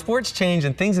 well, the sport's changed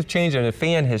and things have changed and the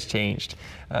fan has changed.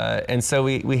 And so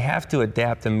we have to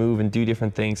adapt and move and do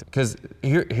different things. Because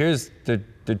here's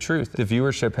the truth. The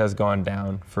viewership has gone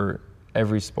down for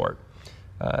every sport.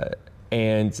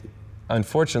 And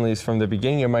unfortunately, from the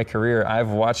beginning of my career, I've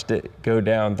watched it go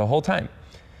down the whole time.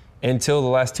 Until the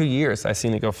last 2 years, I've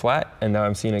seen it go flat, and now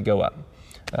I'm seeing it go up,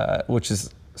 which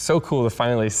is so cool to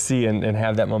finally see and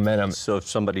have that momentum. So if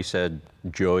somebody said,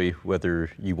 Joey,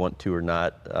 whether you want to or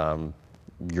not,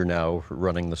 you're now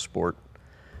running the sport,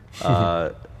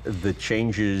 the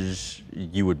changes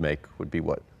you would make would be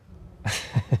what?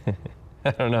 I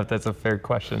don't know if that's a fair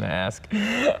question to ask.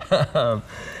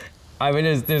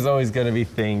 There's always going to be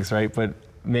things, right? But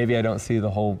maybe I don't see the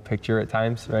whole picture at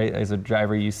times, right? As a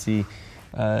driver, you see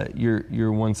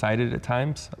you're one-sided at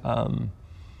times.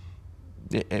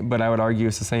 But I would argue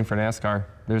it's the same for NASCAR.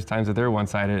 There's times that they're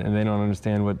one-sided and they don't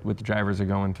understand what the drivers are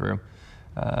going through,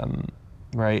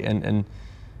 right? And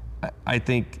I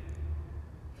think,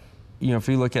 if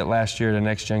you look at last year, the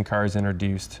next-gen cars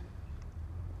introduced,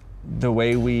 the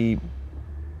way we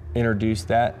introduced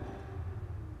that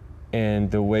and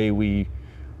the way we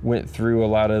went through a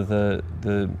lot of the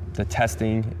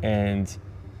testing and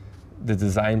the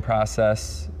design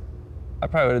process, I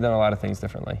probably would have done a lot of things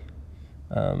differently.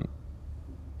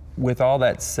 With all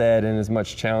that said, and as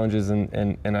much challenges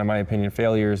and in my opinion,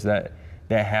 failures that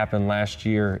happened last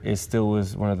year, it still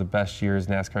was one of the best years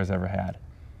NASCAR's ever had.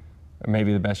 Or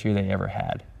maybe the best year they ever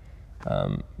had.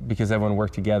 Because everyone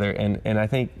worked together. And I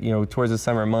think, towards the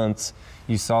summer months,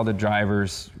 you saw the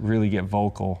drivers really get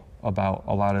vocal about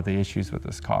a lot of the issues with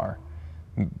this car,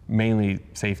 mainly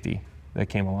safety that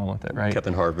came along with it, right?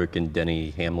 Kevin Harvick and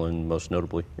Denny Hamlin, most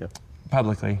notably, yeah.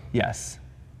 Publicly, yes.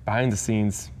 Behind the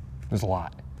scenes, there's a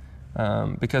lot.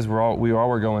 Because we all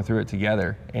were going through it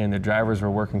together, and the drivers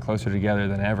were working closer together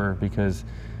than ever because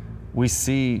we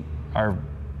see our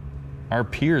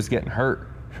peers getting hurt,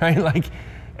 right?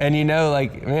 And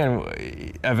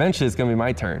man, eventually it's gonna be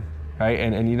my turn, right?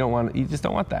 And you just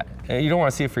don't want that. And you don't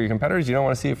want to see it for your competitors. You don't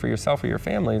want to see it for yourself or your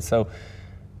family. And so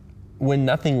when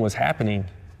nothing was happening,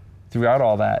 throughout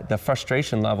all that, the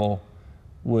frustration level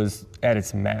was at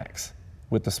its max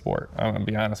with the sport. I'm gonna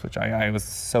be honest with you. I was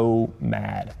so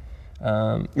mad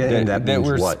that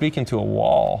we're speaking to a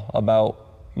wall about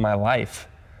my life,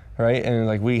 right? And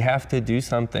like, we have to do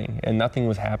something, and nothing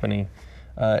was happening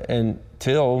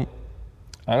until,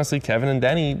 honestly, Kevin and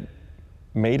Denny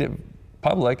made it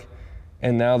public,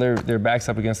 and now their back's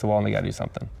up against the wall and they gotta do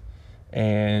something.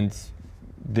 And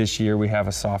this year we have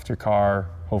a softer car,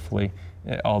 hopefully.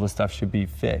 All the stuff should be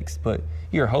fixed. But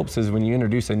your hopes is when you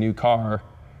introduce a new car,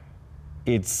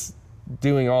 it's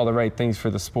doing all the right things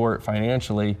for the sport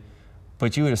financially,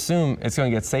 but you would assume it's gonna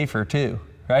get safer too,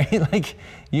 right? Like,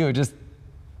 you would just,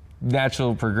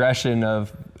 natural progression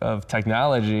of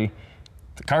technology,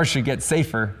 the car should get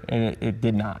safer, and it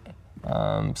did not.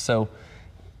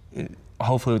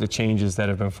 Hopefully with the changes that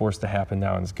have been forced to happen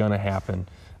now, and it's gonna happen,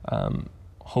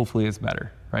 hopefully it's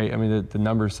better, right? I mean, the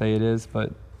numbers say it is,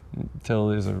 but until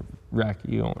there's a wreck,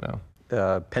 you don't know.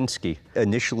 Penske,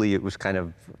 initially it was kind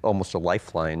of almost a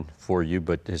lifeline for you,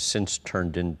 but has since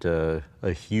turned into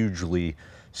a hugely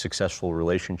successful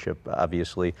relationship,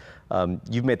 obviously.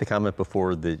 You've made the comment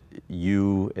before that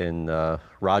you and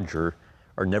Roger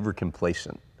are never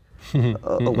complacent.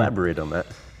 Elaborate on that.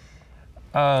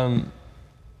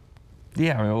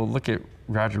 Yeah, I mean, we'll look at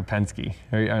Roger Penske.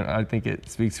 Right? I think it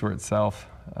speaks for itself.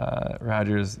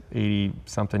 Roger's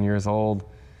 80-something years old,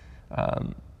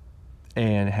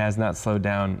 and has not slowed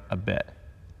down a bit,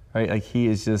 right? Like, he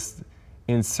is just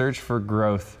in search for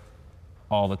growth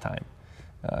all the time.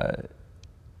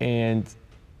 And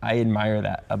I admire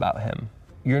that about him.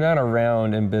 You're not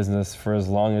around in business for as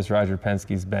long as Roger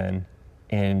Penske's been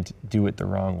and do it the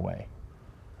wrong way,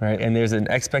 right? And there's an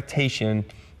expectation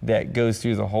that goes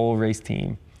through the whole race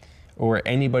team or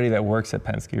anybody that works at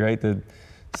Penske, right? The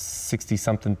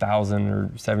 60-something thousand or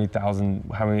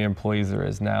 70,000, how many employees there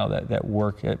is now that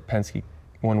work at Penske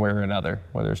one way or another,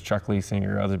 whether it's truck leasing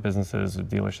or other businesses or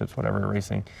dealerships, whatever,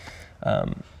 racing,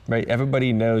 right?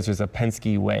 Everybody knows there's a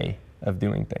Penske way of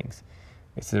doing things.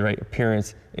 It's the right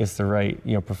appearance, it's the right,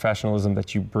 professionalism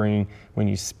that you bring when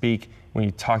you speak, when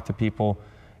you talk to people,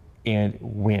 and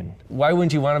win. Why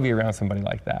wouldn't you want to be around somebody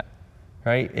like that,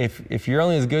 right? If you're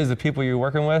only as good as the people you're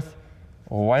working with,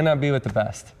 well, why not be with the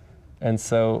best? And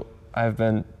so I've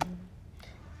been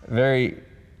very,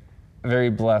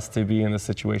 very blessed to be in the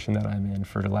situation that I'm in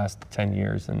for the last 10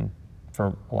 years and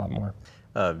for a lot more.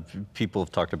 People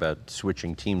have talked about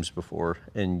switching teams before,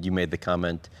 and you made the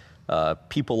comment,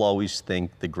 people always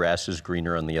think the grass is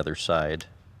greener on the other side,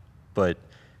 but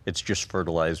it's just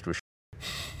fertilized with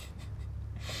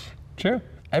True.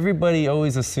 Everybody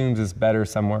always assumes it's better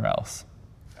somewhere else.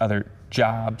 Other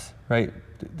jobs, right?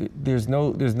 There's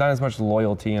not as much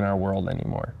loyalty in our world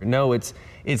anymore. No, it's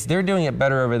they're doing it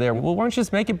better over there. Well, why don't you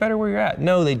just make it better where you're at?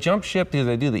 No, they jump ship because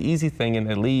they do the easy thing and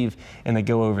they leave and they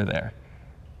go over there.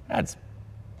 I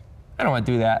don't want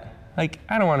to do that. Like,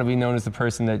 I don't want to be known as the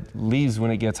person that leaves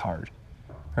when it gets hard,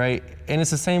 right? And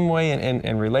it's the same way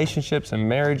in relationships and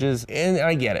marriages, and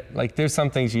I get it. Like, there's some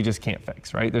things you just can't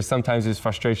fix, right? Sometimes there's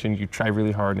frustration, you try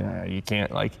really hard and you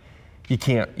can't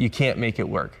make it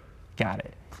work. Got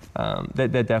it.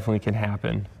 That definitely can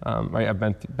happen, right? I've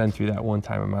been through that one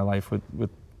time in my life with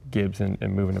Gibbs and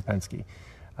moving to Penske.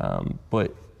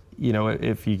 But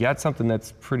if you got something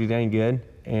that's pretty dang good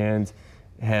and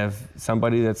have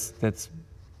somebody that's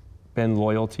been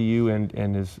loyal to you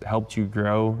and has helped you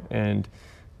grow and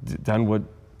done what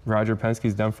Roger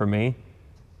Penske's done for me,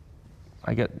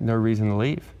 I got no reason to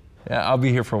leave. Yeah, I'll be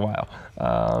here for a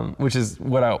while, which is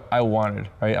what I wanted,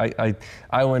 right?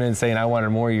 I went in saying I wanted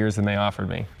more years than they offered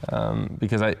me,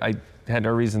 because I had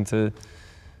no reason to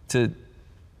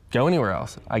go anywhere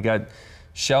else. I got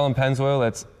Shell and Pennzoil,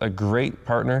 that's a great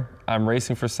partner. I'm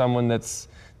racing for someone that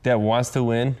wants to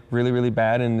win really, really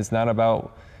bad, and it's not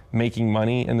about making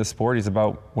money in the sport, it's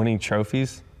about winning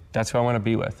trophies. That's who I want to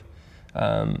be with.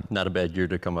 Not a bad year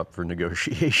to come up for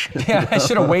negotiation. Yeah, I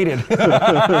should have waited.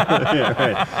 Yeah,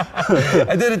 right.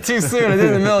 I did it too soon. I did it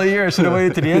in the middle of the year. I should have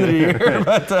waited to the end of the year.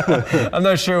 But I'm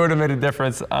not sure it would have made a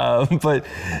difference. But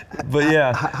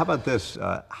yeah. How about this?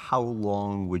 How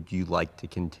long would you like to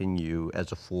continue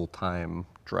as a full-time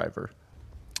driver?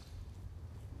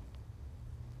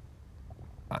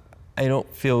 I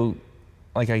don't feel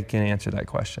like I can answer that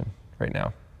question right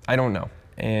now. I don't know.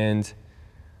 And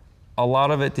a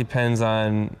lot of it depends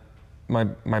on my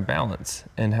balance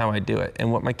and how I do it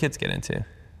and what my kids get into,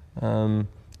 and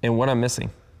what I'm missing,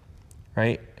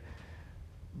 right?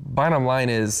 Bottom line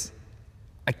is,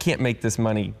 I can't make this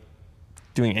money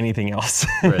doing anything else,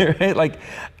 right? Right? Like,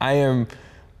 I am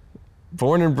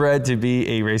born and bred to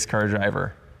be a race car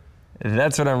driver.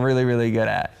 That's what I'm really, really good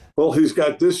at. Well, he's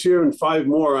got this year and 5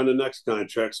 more on the next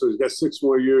contract. So he's got 6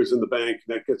 more years in the bank.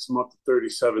 And that gets him up to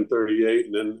 37, 38.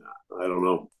 And then, I don't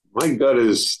know. My gut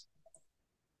is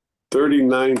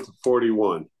 39 to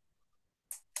 41.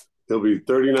 He'll be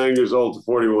 39 years old to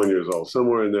 41 years old.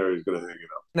 Somewhere in there, he's going to hang it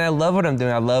up. And I love what I'm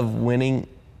doing. I love winning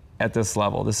at this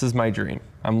level. This is my dream.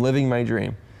 I'm living my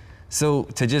dream. So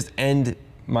to just end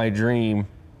my dream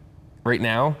right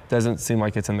now doesn't seem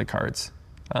like it's in the cards.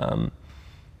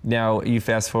 Now you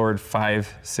fast forward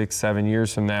 5, 6, 7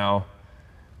 years from now,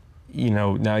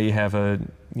 now you have a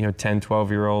 10,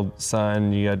 12-year-old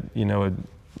son, you got an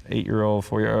 8-year-old,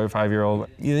 4-year-old, 5-year-old.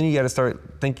 Then you got to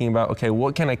start thinking about, okay,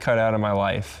 what can I cut out of my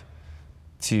life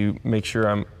to make sure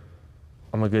I'm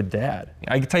a good dad?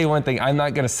 I can tell you one thing, I'm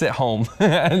not going to sit home.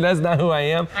 That's not who I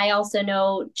am. I also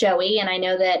know Joey, and I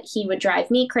know that he would drive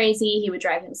me crazy. He would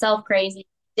drive himself crazy.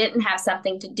 Didn't have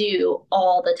something to do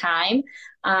all the time.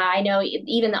 I know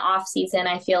even the off season,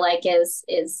 I feel like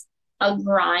is a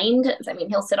grind. I mean,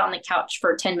 he'll sit on the couch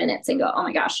for 10 minutes and go, oh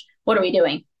my gosh, what are we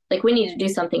doing? Like, we need to do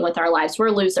something with our lives.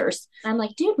 We're losers. I'm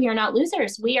like, dude, we are not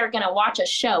losers. We are going to watch a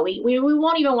show. We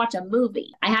won't even watch a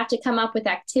movie. I have to come up with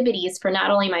activities for not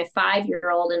only my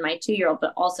 5-year-old and my 2-year-old,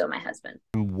 but also my husband.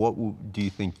 What do you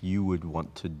think you would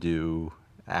want to do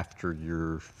after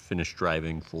you're finished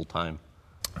driving full time?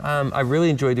 I really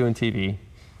enjoy doing TV.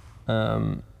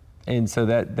 And so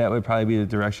that would probably be the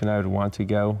direction I would want to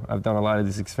go. I've done a lot of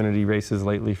these Xfinity races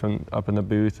lately from up in the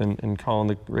booth and calling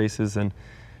the races, and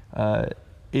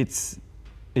it's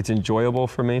enjoyable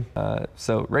for me.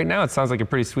 So right now it sounds like a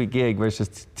pretty sweet gig, but it's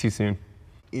just too soon.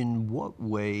 In what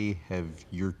way have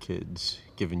your kids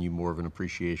given you more of an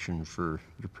appreciation for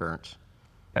your parents?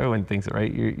 Everyone thinks it,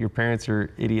 right? Your parents are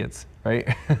idiots,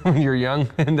 right? When you're young,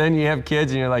 and then you have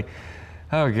kids and you're like,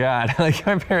 oh God, like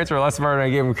my parents were a lot smarter than I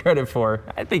gave them credit for.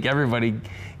 I think everybody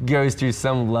goes through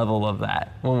some level of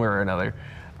that one way or another.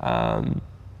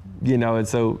 And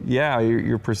so, yeah,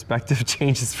 your perspective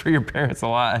changes for your parents a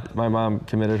lot. My mom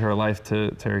committed her life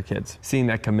to her kids. Seeing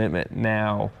that commitment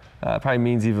now probably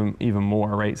means even more,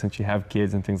 right, since you have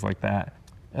kids and things like that.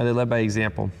 And they led by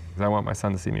example, because I want my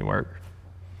son to see me work.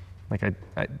 Like,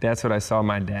 that's what I saw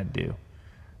my dad do.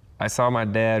 I saw my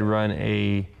dad run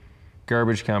a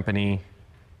garbage company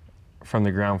from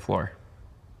the ground floor,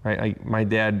 right? Like, my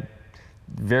dad,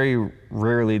 very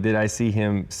rarely did I see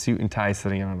him suit and tie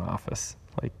sitting in an office.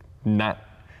 Like, not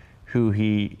who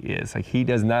he is. Like, he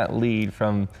does not lead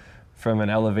from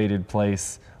an elevated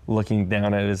place looking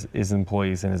down at his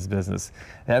employees and his business.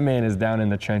 That man is down in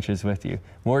the trenches with you.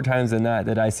 More times than not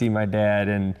did I see my dad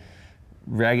in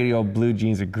raggedy old blue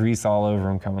jeans with grease all over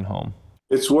him coming home.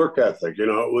 It's work ethic. It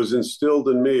was instilled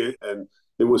in me, and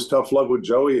it was tough love with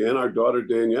Joey and our daughter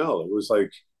Danielle. It was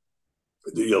like,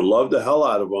 you love the hell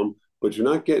out of them, but you're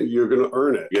going to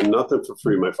earn it. You get nothing for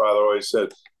free. My father always said,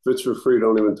 if it's for free,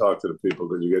 don't even talk to the people,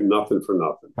 because you get nothing for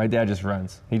nothing. My dad just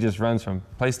runs. He just runs from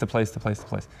place to place to place to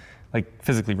place, like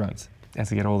physically runs.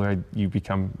 As I get older, you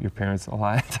become your parents a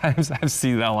lot of times. I've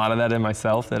seen a lot of that in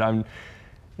myself, that I'm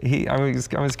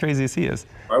as crazy as he is.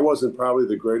 I wasn't probably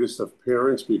the greatest of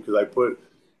parents, because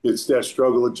it's that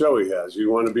struggle that Joey has.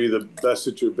 You want to be the best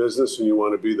at your business, and you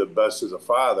want to be the best as a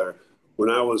father. When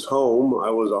I was home,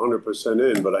 I was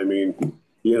 100% in, but I mean,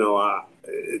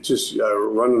 it just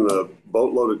running a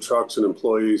boatload of trucks and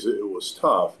employees, it was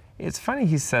tough. It's funny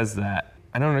he says that.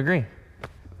 I don't agree.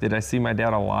 Did I see my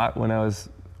dad a lot when I was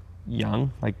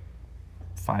young, like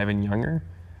 5 and younger?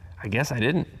 I guess I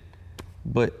didn't,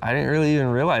 but I didn't really even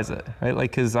realize it, right?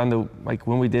 Like, cause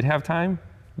when we did have time,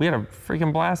 we had a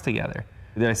freaking blast together.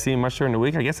 Did I see him much during the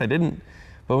week? I guess I didn't.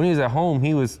 But when he was at home,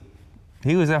 he was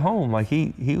at home. Like,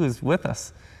 he was with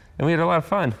us, and we had a lot of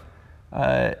fun.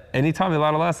 And he taught me a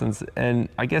lot of lessons. And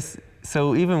I guess,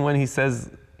 so even when he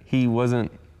says he wasn't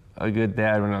a good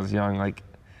dad when I was young, like,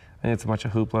 I think it's a bunch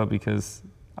of hoopla, because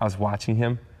I was watching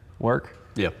him work.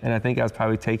 Yeah. And I think I was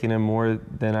probably taking him more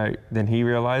than he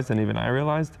realized, and even I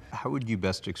realized. How would you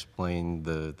best explain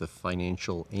the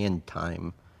financial and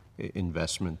time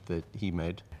investment that he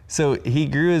made? So he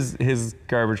grew his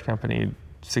garbage company,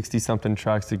 60-something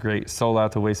trucks, sold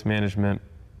out to Waste Management,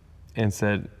 and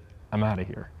said, I'm out of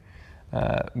here.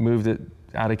 Moved it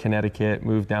out of Connecticut,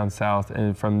 moved down south,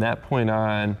 and from that point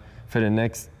on, for the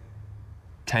next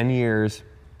 10 years,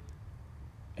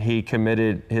 he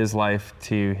committed his life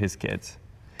to his kids.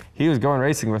 He was going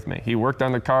racing with me. He worked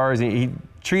on the cars. He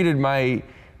treated my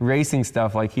racing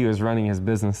stuff like he was running his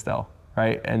business still,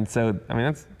 right? And so, I mean,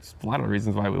 that's a lot of the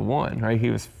reasons why we won, right? He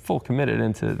was full committed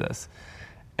into this.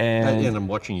 And I'm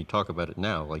watching you talk about it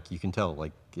now. Like, you can tell,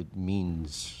 like, it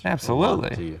means absolutely a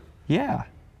lot to you. Yeah.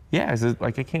 Yeah, it's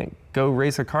like I can't go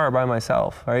race a car by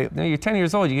myself, right? You know, you're 10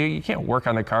 years old, you can't work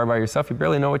on the car by yourself. You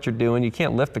barely know what you're doing. You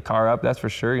can't lift the car up, that's for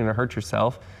sure. You're gonna hurt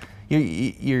yourself.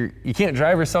 You can't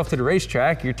drive yourself to the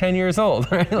racetrack. You're 10 years old,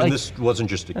 right? Like, and this wasn't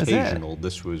just occasional.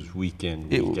 This was week in,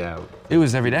 week out. It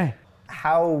was every day.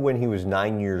 How, when he was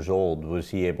 9 years old, was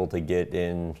he able to get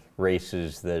in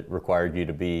races that required you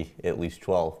to be at least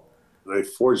 12? I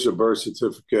forged a birth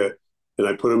certificate, and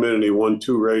I put him in, and he won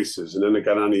 2 races. And then it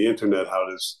got on the internet how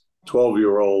this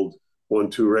 12-year-old won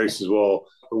 2 races. Well,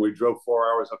 when we drove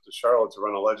 4 hours up to Charlotte to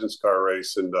run a Legends car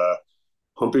race, and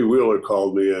Humpy Wheeler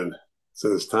called me in,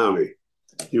 says, "Tommy,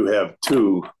 you have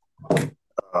 2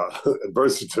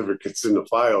 birth certificates in the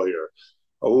file here."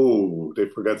 Oh, they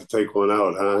forgot to take one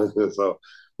out, huh? So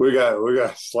we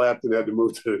got slapped and had to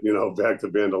move to, back to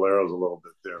Bandoleros a little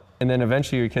bit there. And then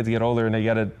eventually your kids get older and you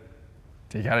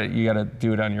gotta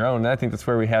do it on your own. And I think that's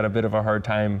where we had a bit of a hard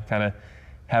time kind of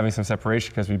having some separation,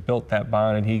 because we built that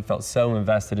bond and he felt so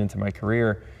invested into my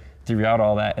career throughout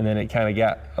all that. And then it kind of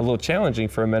got a little challenging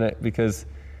for a minute, because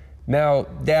now,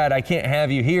 Dad, I can't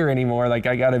have you here anymore. Like,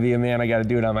 I gotta be a man, I gotta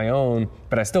do it on my own,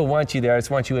 but I still want you there. I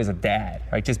just want you as a dad,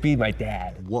 right? Just be my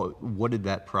dad. What did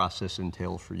that process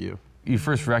entail for you? You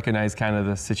first recognize kind of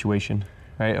the situation,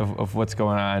 right, of what's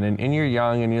going on. And you're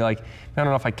young and you're like, I don't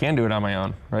know if I can do it on my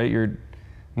own, right? You're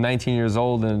 19 years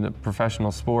old in a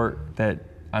professional sport that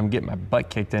I'm getting my butt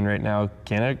kicked in right now.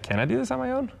 Can I do this on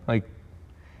my own? Like,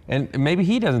 and maybe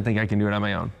he doesn't think I can do it on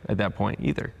my own at that point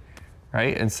either,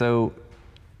 right? And so,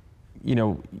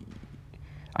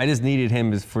 I just needed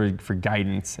him for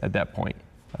guidance at that point.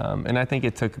 And I think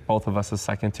it took both of us a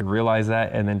second to realize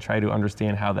that and then try to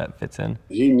understand how that fits in.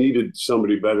 He needed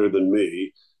somebody better than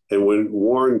me. And when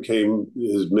Warren came,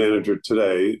 his manager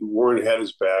today, Warren had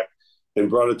his back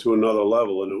and brought it to another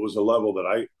level. And it was a level that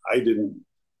I didn't.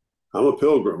 I'm a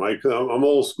pilgrim. I'm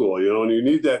old school, and you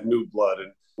need that new blood.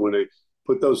 And when they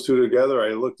put those two together, I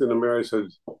looked in the mirror, I said,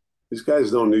 these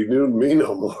guys don't need me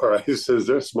no more. I says,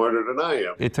 they're smarter than I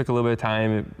am. It took a little bit of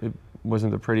time. It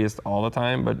wasn't the prettiest all the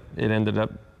time, but it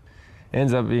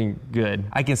ends up being good.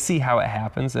 I can see how it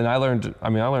happens, and I learned a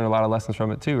lot of lessons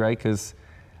from it too, right? Because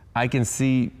I can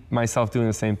see myself doing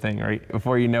the same thing, right?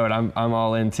 Before you know it, I'm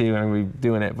all in too, and I'm gonna be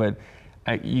doing it. But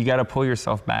you got to pull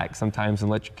yourself back sometimes and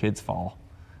let your kids fall,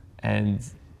 and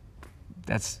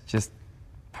that's just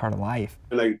part of life.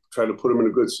 And I try to put him in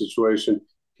a good situation.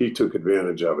 He took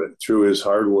advantage of it through his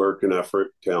hard work and effort,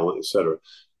 talent, etc.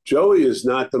 Joey is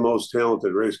not the most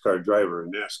talented race car driver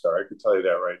in NASCAR. I can tell you that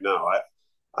right now.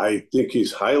 I think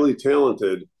he's highly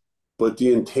talented, but the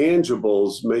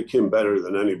intangibles make him better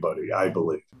than anybody, I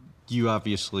believe. You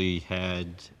obviously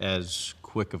had as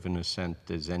quick of an ascent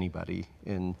as anybody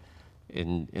in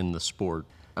the sport.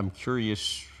 I'm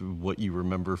curious what you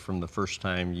remember from the first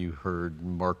time you heard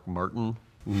Mark Martin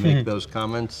make those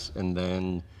comments, and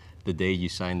then the day you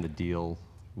signed the deal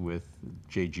with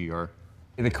JGR.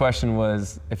 The question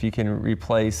was, if you can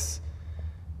replace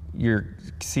your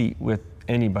seat with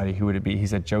anybody, who would it be? He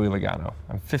said, Joey Logano.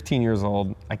 I'm 15 years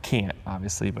old. I can't,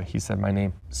 obviously, but he said my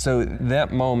name. So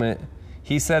that moment,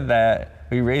 he said that.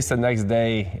 We raced the next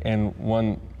day and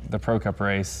won the Pro Cup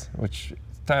race, which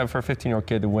time for a 15-year-old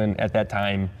kid to win at that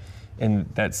time in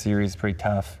that series, pretty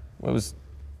tough. It was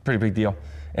a pretty big deal.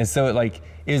 And so it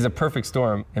was a perfect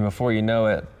storm. And before you know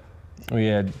it, we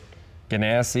had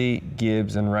Ganassi,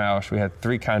 Gibbs, and Roush. We had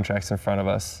 3 contracts in front of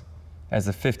us as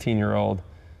a 15-year-old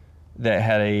that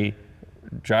had a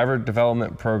driver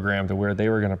development program to where they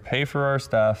were going to pay for our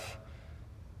stuff,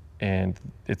 and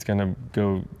it's going to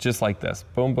go just like this.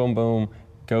 Boom, boom, boom.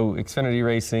 Go Xfinity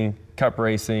racing, Cup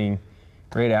racing.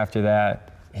 Right after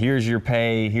that, here's your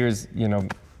pay. Here's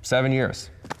 7 years.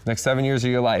 Next 7 years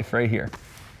of your life right here.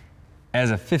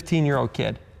 As a 15-year-old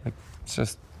kid,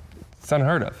 it's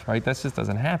unheard of, right? That just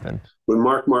doesn't happen. When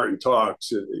Mark Martin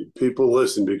talks, people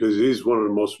listen because he's one of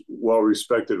the most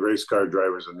well-respected race car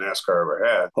drivers that NASCAR ever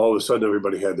had. All of a sudden,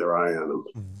 everybody had their eye on him.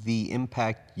 The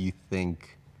impact you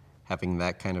think having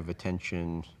that kind of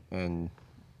attention and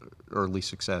early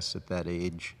success at that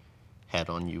age had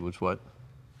on you was what?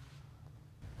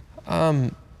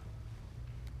 It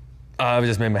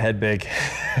just made my head big.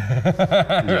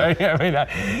 Right?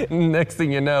 I mean, next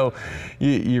thing you know,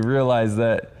 you realize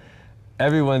that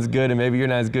everyone's good and maybe you're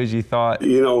not as good as you thought.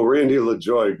 Randy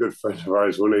LaJoie, a good friend of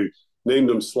ours, when they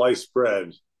named him Sliced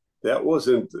Bread,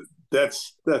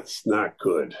 that's not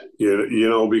good,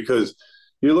 because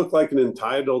you look like an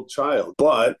entitled child.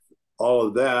 But all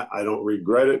of that, I don't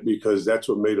regret it, because that's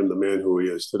what made him the man who he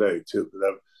is today, too.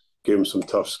 That gave him some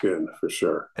tough skin, for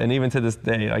sure. And even to this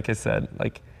day, like I said,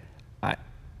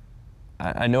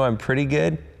 I know I'm pretty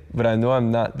good, but I know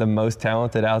I'm not the most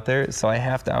talented out there, so I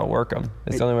have to outwork them.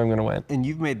 It's the only way I'm going to win. And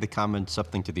you've made the comment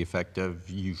something to the effect of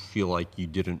you feel like you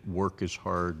didn't work as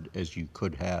hard as you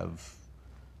could have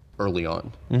early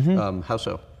on. Mm-hmm. How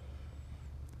so?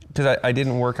 Because I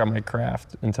didn't work on my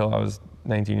craft until I was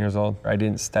 19 years old. I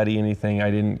didn't study anything. I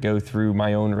didn't go through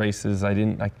my own races.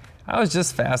 I was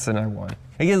just fast and I won.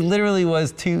 Like, it literally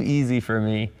was too easy for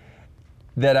me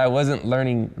that I wasn't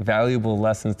learning valuable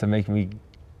lessons to make me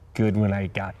good when I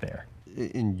got there.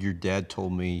 And your dad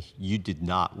told me you did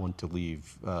not want to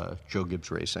leave Joe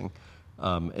Gibbs Racing,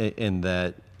 and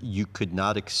that you could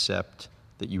not accept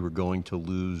that you were going to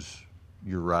lose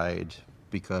your ride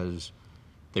because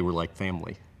they were like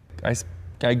family.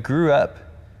 I grew up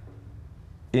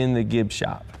in the Gibbs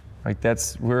shop. Like,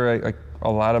 that's where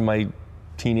a lot of my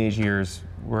teenage years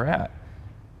were at.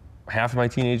 Half of my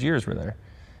teenage years were there.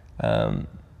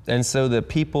 And so the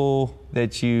people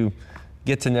that you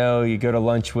get to know, you go to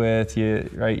lunch with,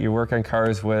 you work on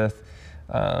cars with,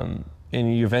 and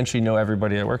you eventually know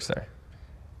everybody that works there.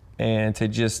 And to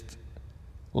just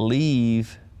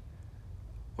leave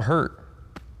hurt,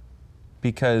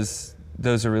 because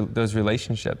those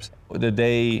relationships. The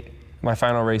day my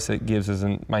final race at Gibbs was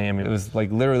in Miami, it was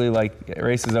like literally like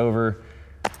race is over,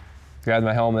 grabbed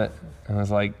my helmet, and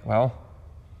was like, well,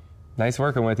 nice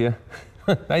working with you.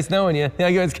 Nice knowing you. Yeah,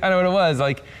 it's kind of what it was.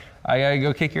 Like, I gotta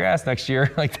go kick your ass next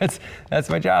year. Like, that's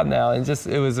my job now. And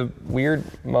it was a weird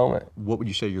moment. What would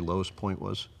you say your lowest point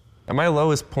was? At my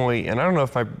lowest point, and I don't know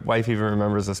if my wife even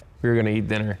remembers this, we were gonna eat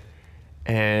dinner,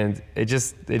 and it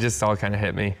just all kind of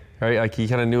hit me, right? Like, he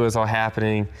kind of knew it was all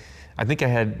happening. I think I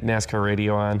had NASCAR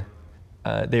radio on.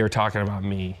 They were talking about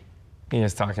me. He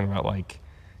was talking about, like,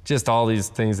 just all these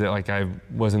things that, like, I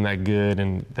wasn't that good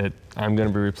and that I'm gonna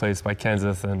be replaced by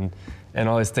Kenseth and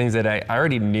all these things that I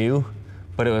already knew,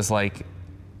 but it was like,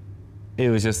 it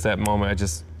was just that moment.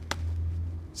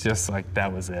 Just like,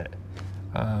 that was it.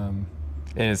 And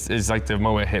it's like the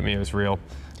moment it hit me, it was real.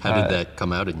 How did that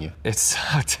come out in you? It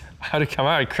sucked. How did it come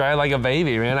out? I cried like a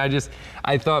baby, man.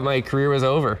 I thought my career was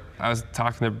over. I was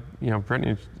talking to,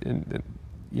 Brittany, and,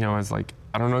 I was like,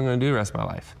 I don't know what I'm gonna do the rest of my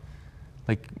life.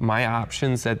 Like, my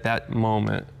options at that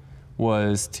moment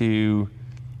was to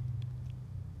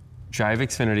drive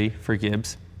Xfinity for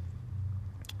Gibbs,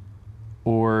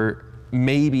 or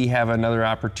maybe have another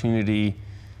opportunity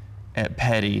at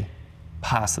Petty,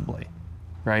 possibly,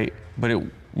 right? But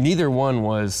neither one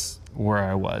was where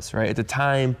I was, right? At the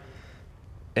time,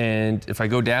 and if I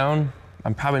go down,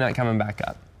 I'm probably not coming back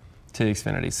up to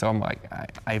Xfinity. So I'm like,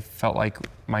 I felt like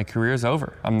my career is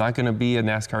over. I'm not gonna be a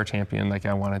NASCAR champion like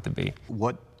I wanted to be.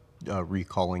 What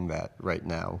recalling that right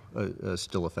now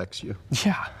still affects you?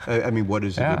 Yeah. I mean, what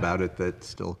is it about it that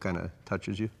still kind of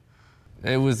touches you?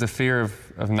 It was the fear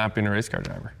of not being a race car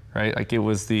driver, right? Like, it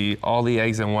was all the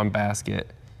eggs in one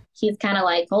basket. He's kind of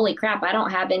like, holy crap, I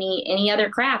don't have any other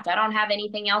craft. I don't have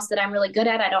anything else that I'm really good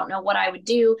at. I don't know what I would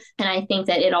do. And I think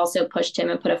that it also pushed him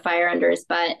and put a fire under his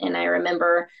butt. And I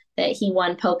remember that he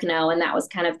won Pocono, and that was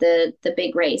kind of the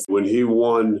big race. When he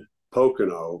won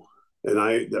Pocono,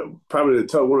 and probably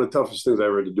one of the toughest things I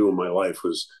ever had to do in my life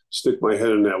was stick my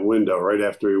head in that window right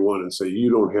after he won and say,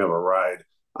 you don't have a ride.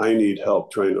 I need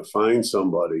help trying to find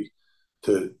somebody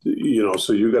to,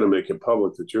 so you got to make it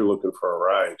public that you're looking for a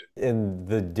ride. And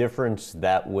the difference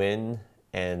that win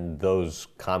and those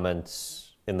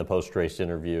comments in the post-race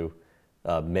interview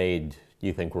made,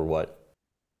 you think, were what?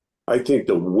 I think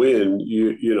the win,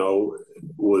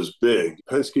 was big.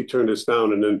 Penske turned us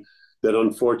down, and then that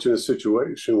unfortunate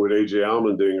situation with A.J.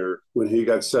 Allmendinger when he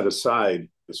got set aside.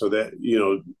 So that,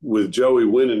 with Joey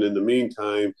winning in the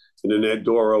meantime, and then that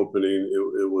door opening,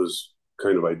 it was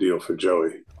kind of ideal for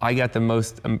Joey. I got the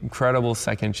most incredible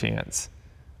second chance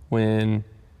when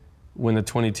the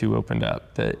 22 opened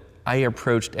up, that I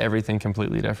approached everything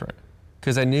completely different.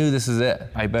 Because I knew this is it.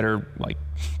 I better,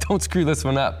 don't screw this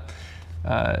one up.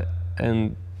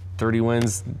 And 30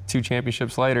 wins, 2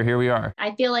 championships later, here we are.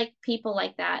 I feel like people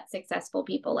like that, successful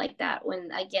people like that, when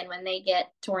they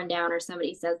get torn down or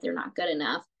somebody says they're not good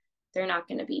enough, they're not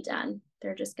going to be done.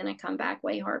 They're just going to come back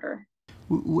way harder.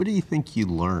 What do you think you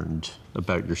learned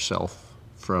about yourself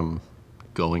from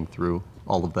going through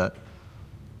all of that?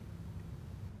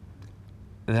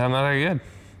 That I'm not that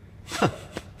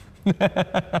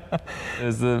good. It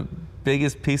was the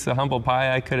biggest piece of humble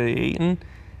pie I could have eaten.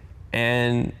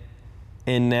 And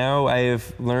now I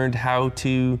have learned how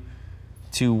to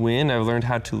win. I've learned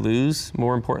how to lose,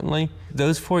 more importantly.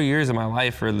 Those 4 years of my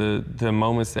life are the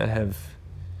moments that have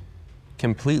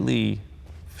completely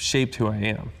shaped who I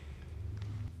am.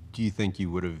 Do you think you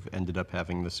would have ended up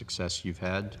having the success you've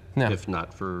had No. if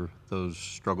not for those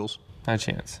struggles? Not a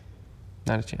chance.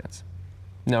 Not a chance.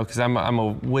 No, because I'm a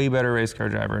way better race car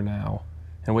driver now,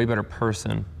 and a way better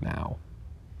person now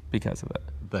because of it.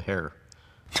 The hair.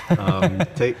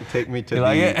 Take me to you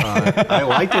like it? I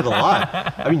liked it a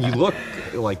lot. I mean, you look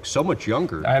like so much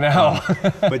younger. I know.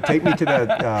 But take me to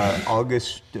that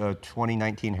August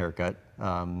 2019 haircut.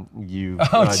 You've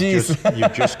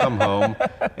just come home,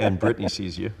 and Brittany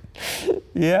sees you.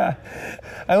 Yeah,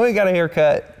 I went and got a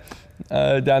haircut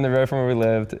down the road from where we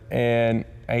lived, and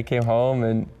I came home,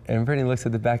 and Brittany looks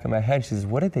at the back of my head. She says,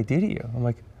 "What did they do to you?" I'm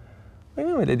like, "What do you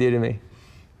mean what they do to me?"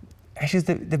 And she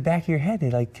says, the back of your head, they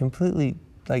like completely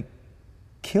like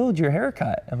killed your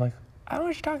haircut. I'm like, I don't know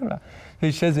what you're talking about. So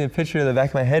she shows me a picture of the back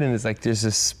of my head, and it's like there's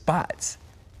just spots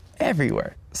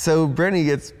everywhere. So Brittany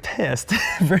gets pissed.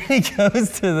 Brittany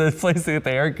goes to the place to get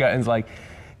the haircut and is like,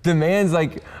 demands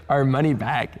like our money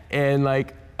back. And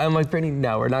like, I'm like, Brittany,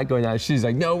 no, we're not going out. She's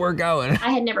like, no, we're going. I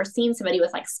had never seen somebody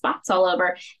with like spots all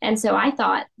over. And so I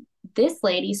thought, this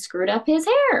lady screwed up his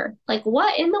hair. Like,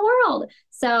 what in the world?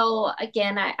 So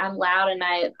again, I'm loud and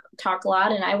I talk a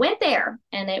lot, and I went there,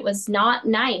 and it was not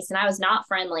nice, and I was not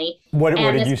friendly. What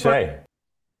did you say?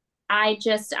 I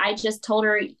just told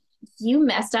her, you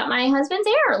messed up my husband's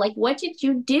hair. Like, what did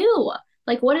you do?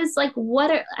 Like,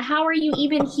 how are you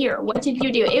even here? What did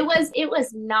you do? It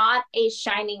was not a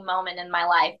shining moment in my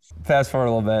life. Fast forward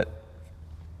a little bit,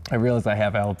 I realized I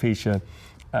have alopecia.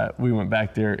 We went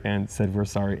back there and said we're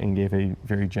sorry and gave a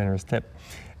very generous tip.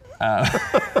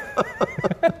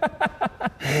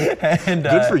 And,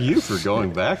 good for you for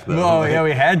going back, though. Oh, yeah,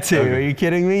 we had to. Okay. Are you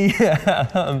kidding me?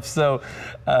 So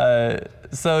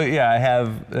yeah, I have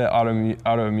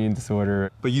autoimmune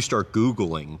disorder. But you start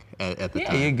Googling at the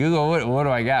time. Yeah, you Google, what do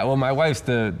I got? Well, my wife's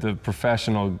the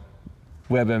professional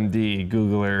WebMD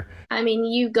Googler. I mean,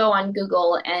 you go on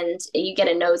Google and you get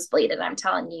a nosebleed, and I'm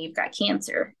telling you, you've got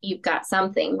cancer. You've got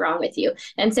something wrong with you.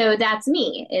 And so that's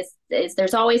me.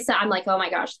 There's always, I'm like, oh my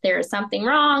gosh, there's something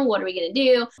wrong. What are we going to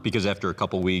do? Because after a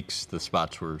couple weeks, the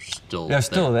spots were still They're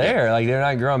still there. Yeah. Like, they're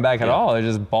not growing back at all. They're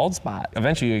just bald spot.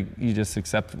 Eventually, you just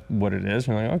accept what it is.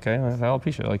 You're like, okay, well, that's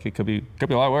alopecia. Like, it could be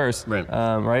a lot worse. Right.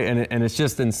 Right. And it's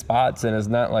just in spots, and it's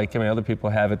not like, I mean, other people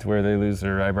have it to where they lose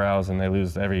their eyebrows and they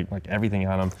lose everything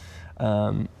on them.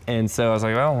 And so I was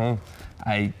like, well,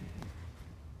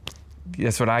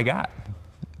 that's what I got.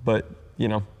 But,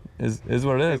 is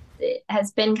what it is. It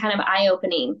has been kind of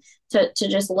eye-opening to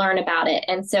just learn about it.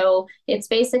 And so it's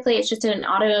just an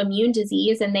autoimmune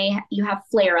disease, and you have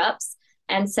flare-ups.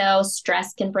 And so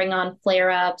stress can bring on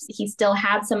flare-ups. He still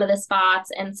had some of the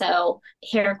spots. And so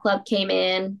Hair Club came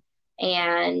in,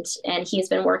 and he's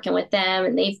been working with them,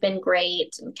 and they've been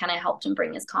great, and kind of helped him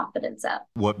bring his confidence up.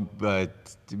 What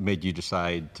made you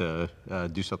decide to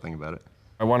do something about it?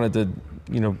 I wanted to,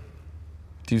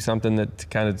 do something to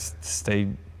kind of stay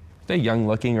young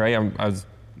looking, right? I was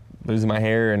losing my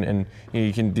hair, and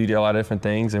you can do a lot of different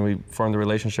things, and we formed a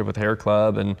relationship with Hair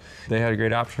Club, and they had a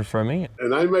great option for me.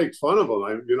 And I make fun of him.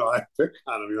 I pick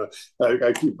on him.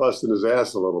 I keep busting his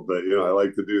ass a little bit. I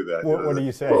like to do that. What do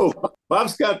you say? Oh,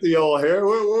 Bob's got the old hair.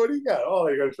 What do you got? Oh,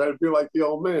 you're gonna try to be like the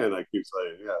old man. I keep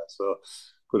saying, yeah. So,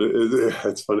 but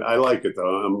it's funny. I like it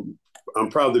though. I'm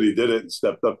proud that he did it and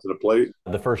stepped up to the plate.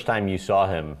 The first time you saw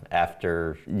him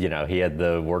after he had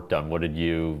the work done, what did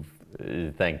you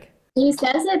think? He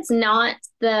says it's not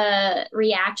the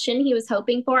reaction he was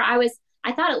hoping for.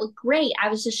 I thought it looked great. I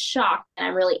was just shocked, and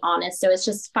I'm really honest. So it's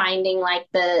just finding like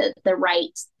the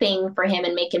right thing for him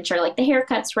and making sure like the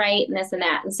haircut's right and this and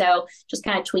that. And so just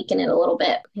kind of tweaking it a little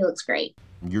bit. He looks great.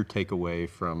 Your takeaway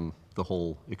from the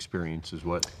whole experience is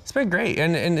what? It's been great,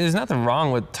 and there's nothing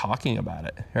wrong with talking about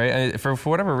it, right? For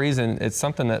whatever reason, it's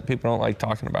something that people don't like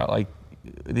talking about, like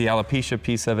the alopecia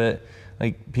piece of it.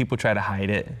 Like, people try to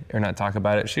hide it or not talk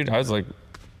about it. Shoot, I was like,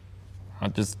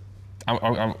 what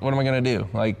am I gonna do?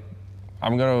 Like,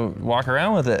 I'm gonna walk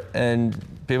around with it, and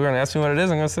people are gonna ask me what it is.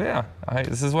 I'm gonna say, yeah,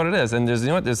 this is what it is. And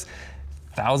there's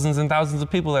thousands and thousands of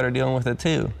people that are dealing with it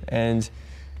too. And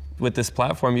with this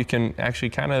platform, you can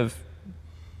actually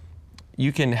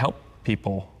you can help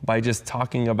people by just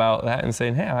talking about that and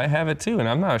saying, hey, I have it too, and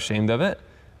I'm not ashamed of it,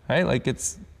 right? Like,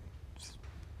 it's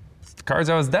the cards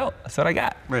I was dealt. That's what I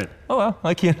got. Right. Oh well,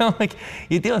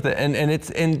 you deal with it, and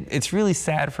it's really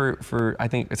sad for I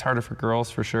think it's harder for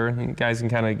girls for sure. I think guys can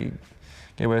kind of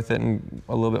get away with it and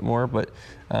a little bit more, but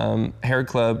Hair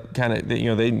Club kind of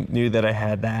they knew that I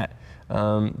had that.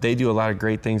 They do a lot of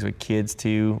great things with kids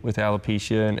too, with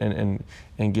alopecia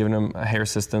and giving them hair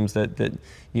systems that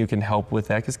you can help with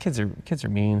that, because kids are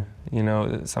mean,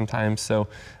 sometimes. So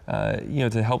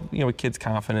to help with kids'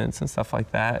 confidence and stuff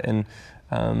like that, and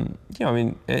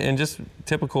and just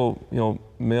typical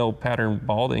male pattern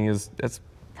balding that's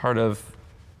part of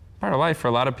life for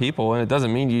a lot of people, and it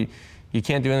doesn't mean you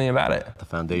can't do anything about it. The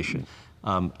foundation.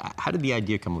 How did the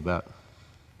idea come about?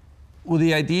 Well,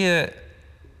 the idea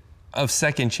of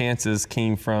second chances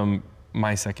came from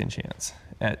my second chance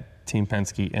at Team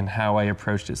Penske and how I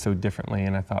approached it so differently.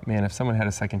 And I thought, man, if someone had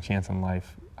a second chance in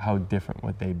life, how different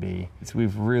would they be? So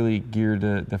we've really geared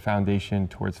the foundation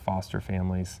towards foster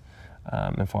families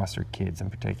and foster kids in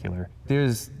particular.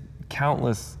 There's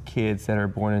countless kids that are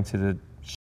born into the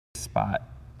spot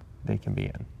they can be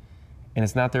in, and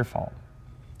it's not their fault.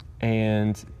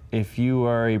 And if you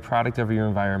are a product of your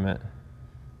environment,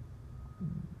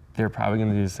 they're probably going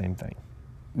to do the same thing.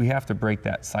 We have to break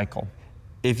that cycle.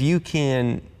 If you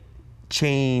can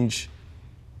change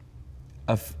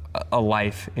a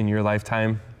life in your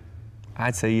lifetime,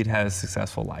 I'd say you'd have a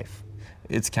successful life.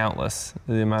 It's countless,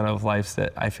 the amount of lives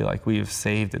that I feel like we have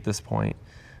saved at this point.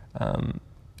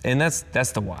 And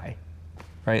that's the why,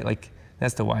 right? Like,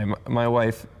 that's the why. My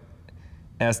wife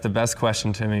asked the best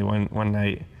question to me one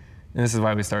night, and this is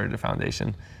why we started the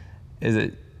foundation, is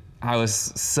that I was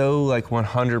so like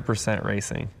 100%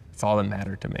 racing. It's all that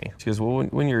mattered to me. She goes, well,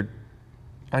 when you're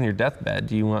on your deathbed,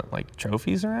 do you want like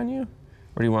trophies around you?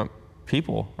 Or do you want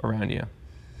people around you?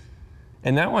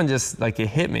 And that one just like, it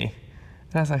hit me.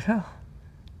 And I was like, oh,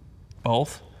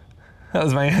 both. That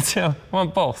was my answer. I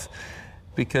want both.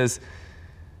 Because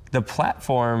the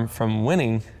platform from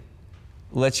winning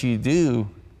lets you do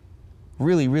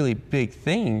really, really big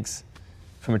things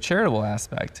from a charitable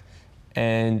aspect.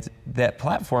 And that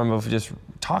platform of just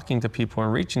talking to people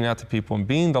and reaching out to people and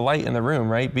being the light in the room,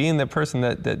 right? Being the person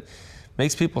that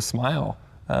makes people smile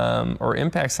or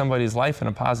impacts somebody's life in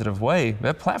a positive way,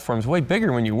 that platform's way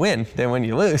bigger when you win than when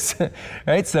you lose,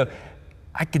 right? So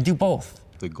I could do both.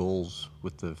 The goals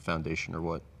with the foundation are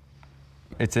what?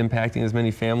 It's impacting as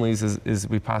many families as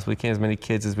we possibly can, as many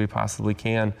kids as we possibly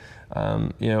can,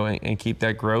 and keep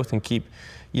that growth and keep,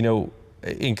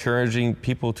 encouraging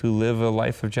people to live a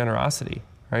life of generosity,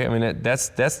 right? I mean, that's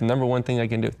the number one thing I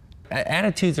can do.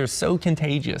 Attitudes are so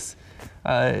contagious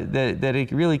that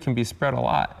it really can be spread a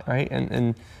lot, right?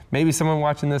 And maybe someone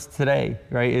watching this today,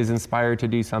 right, is inspired to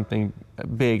do something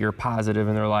big or positive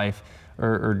in their life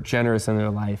or generous in their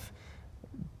life.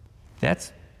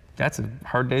 That's a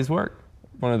hard day's work.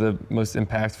 One of the most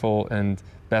impactful and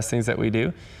best things that we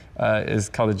do is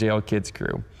called the JL Kids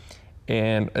Crew.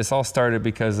 And it's all started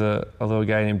because a little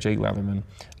guy named Jake Leatherman,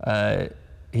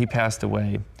 he passed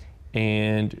away,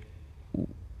 and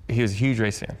he was a huge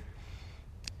race fan.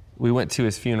 We went to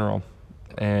his funeral,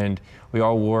 and we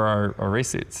all wore our race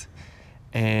suits.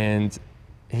 And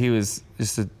he was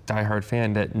just a diehard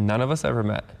fan that none of us ever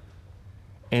met.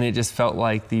 And it just felt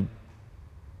like the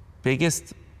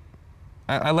biggest,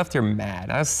 I left here mad.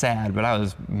 I was sad, but I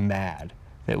was mad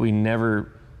that we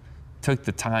never took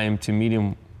the time to meet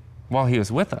him while he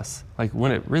was with us, like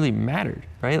when it really mattered,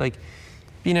 right? Like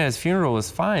being at his funeral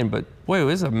was fine, but boy, it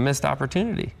was a missed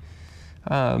opportunity.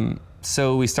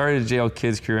 So we started a JL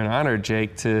Kids Crew and honored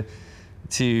Jake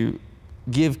to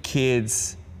give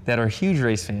kids that are huge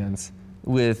race fans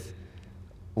with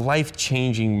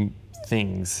life-changing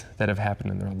things that have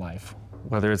happened in their life,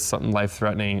 whether it's something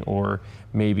life-threatening or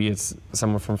maybe it's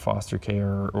someone from foster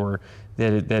care or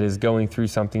that is going through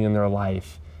something in their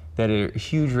life, that are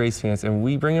huge race fans, and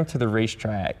we bring them to the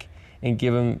racetrack and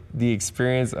give them the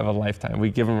experience of a lifetime.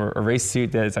 We give them a race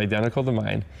suit that is identical to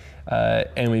mine,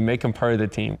 and we make them part of the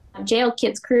team. JL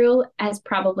Kids Crew has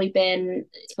probably been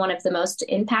one of the most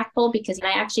impactful because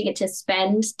I actually get to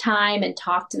spend time and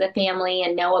talk to the family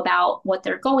and know about what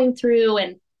they're going through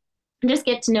and just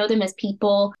get to know them as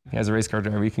people. As a race car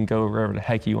driver, you can go wherever the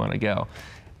heck you want to go.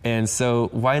 And so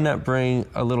why not bring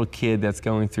a little kid that's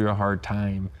going through a hard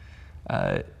time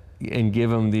and give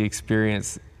them the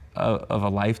experience of a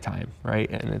lifetime, right?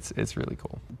 And it's really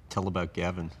cool. Tell about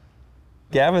Gavin.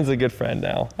 Gavin's a good friend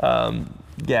now.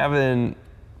 Gavin,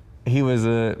 he was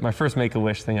my first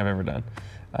Make-A-Wish thing I've ever done.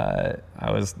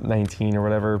 I was 19 or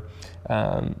whatever.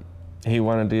 He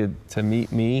wanted to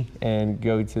meet me and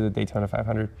go to the Daytona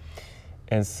 500.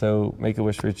 And so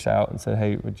Make-A-Wish reached out and said,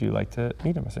 hey, would you like to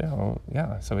meet him? I said, oh,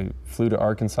 yeah. So we flew to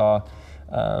Arkansas.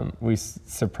 We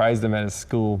surprised him at his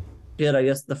school. I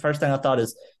guess the first thing I thought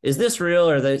is this real,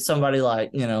 or they somebody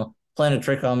playing a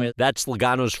trick on me? That's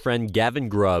Logano's friend Gavin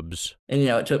Grubbs. And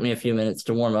it took me a few minutes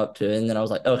to warm up to it, and then I was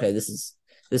like, okay, this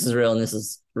is real, and this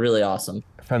is really awesome.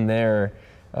 From there,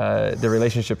 the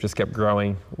relationship just kept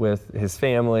growing with his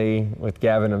family, with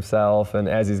Gavin himself, and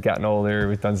as he's gotten older,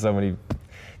 we've done so many.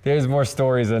 There's more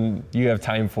stories than you have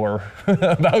time for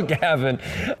about Gavin.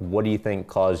 What do you think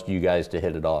caused you guys to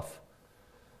hit it off?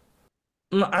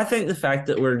 I think the fact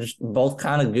that we're just both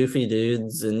kind of goofy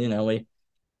dudes, and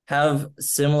have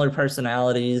similar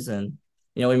personalities, and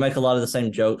we make a lot of the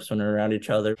same jokes when we're around each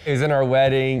other. It was in our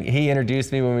wedding. He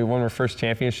introduced me when we won our first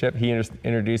championship. He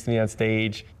introduced me on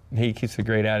stage. He keeps a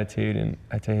great attitude, and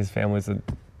I tell you, his family's the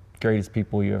greatest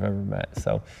people you have ever met.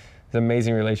 So it's an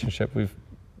amazing relationship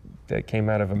that came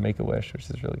out of a Make-A-Wish, which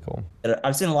is really cool.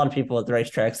 I've seen a lot of people at the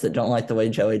racetracks that don't like the way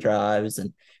Joey drives,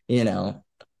 and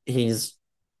he's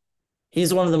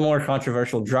one of the more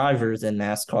controversial drivers in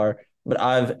NASCAR, but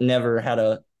I've never had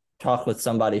a talk with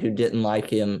somebody who didn't like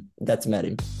him that's met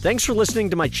him. Thanks for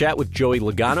listening to my chat with Joey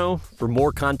Logano. For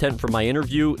more content from my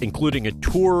interview, including a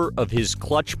tour of his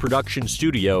Clutch production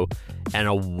studio and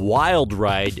a wild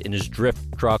ride in his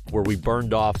drift truck where we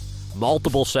burned off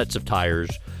multiple sets of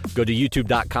tires, go to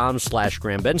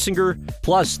youtube.com/Graham Bensinger.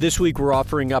 Plus, this week we're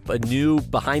offering up a new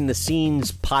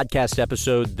behind-the-scenes podcast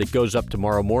episode that goes up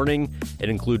tomorrow morning. It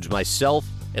includes myself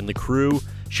and the crew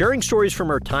sharing stories from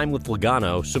our time with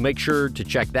Logano, so make sure to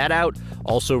check that out.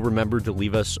 Also, remember to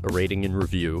leave us a rating and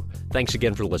review. Thanks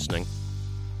again for listening.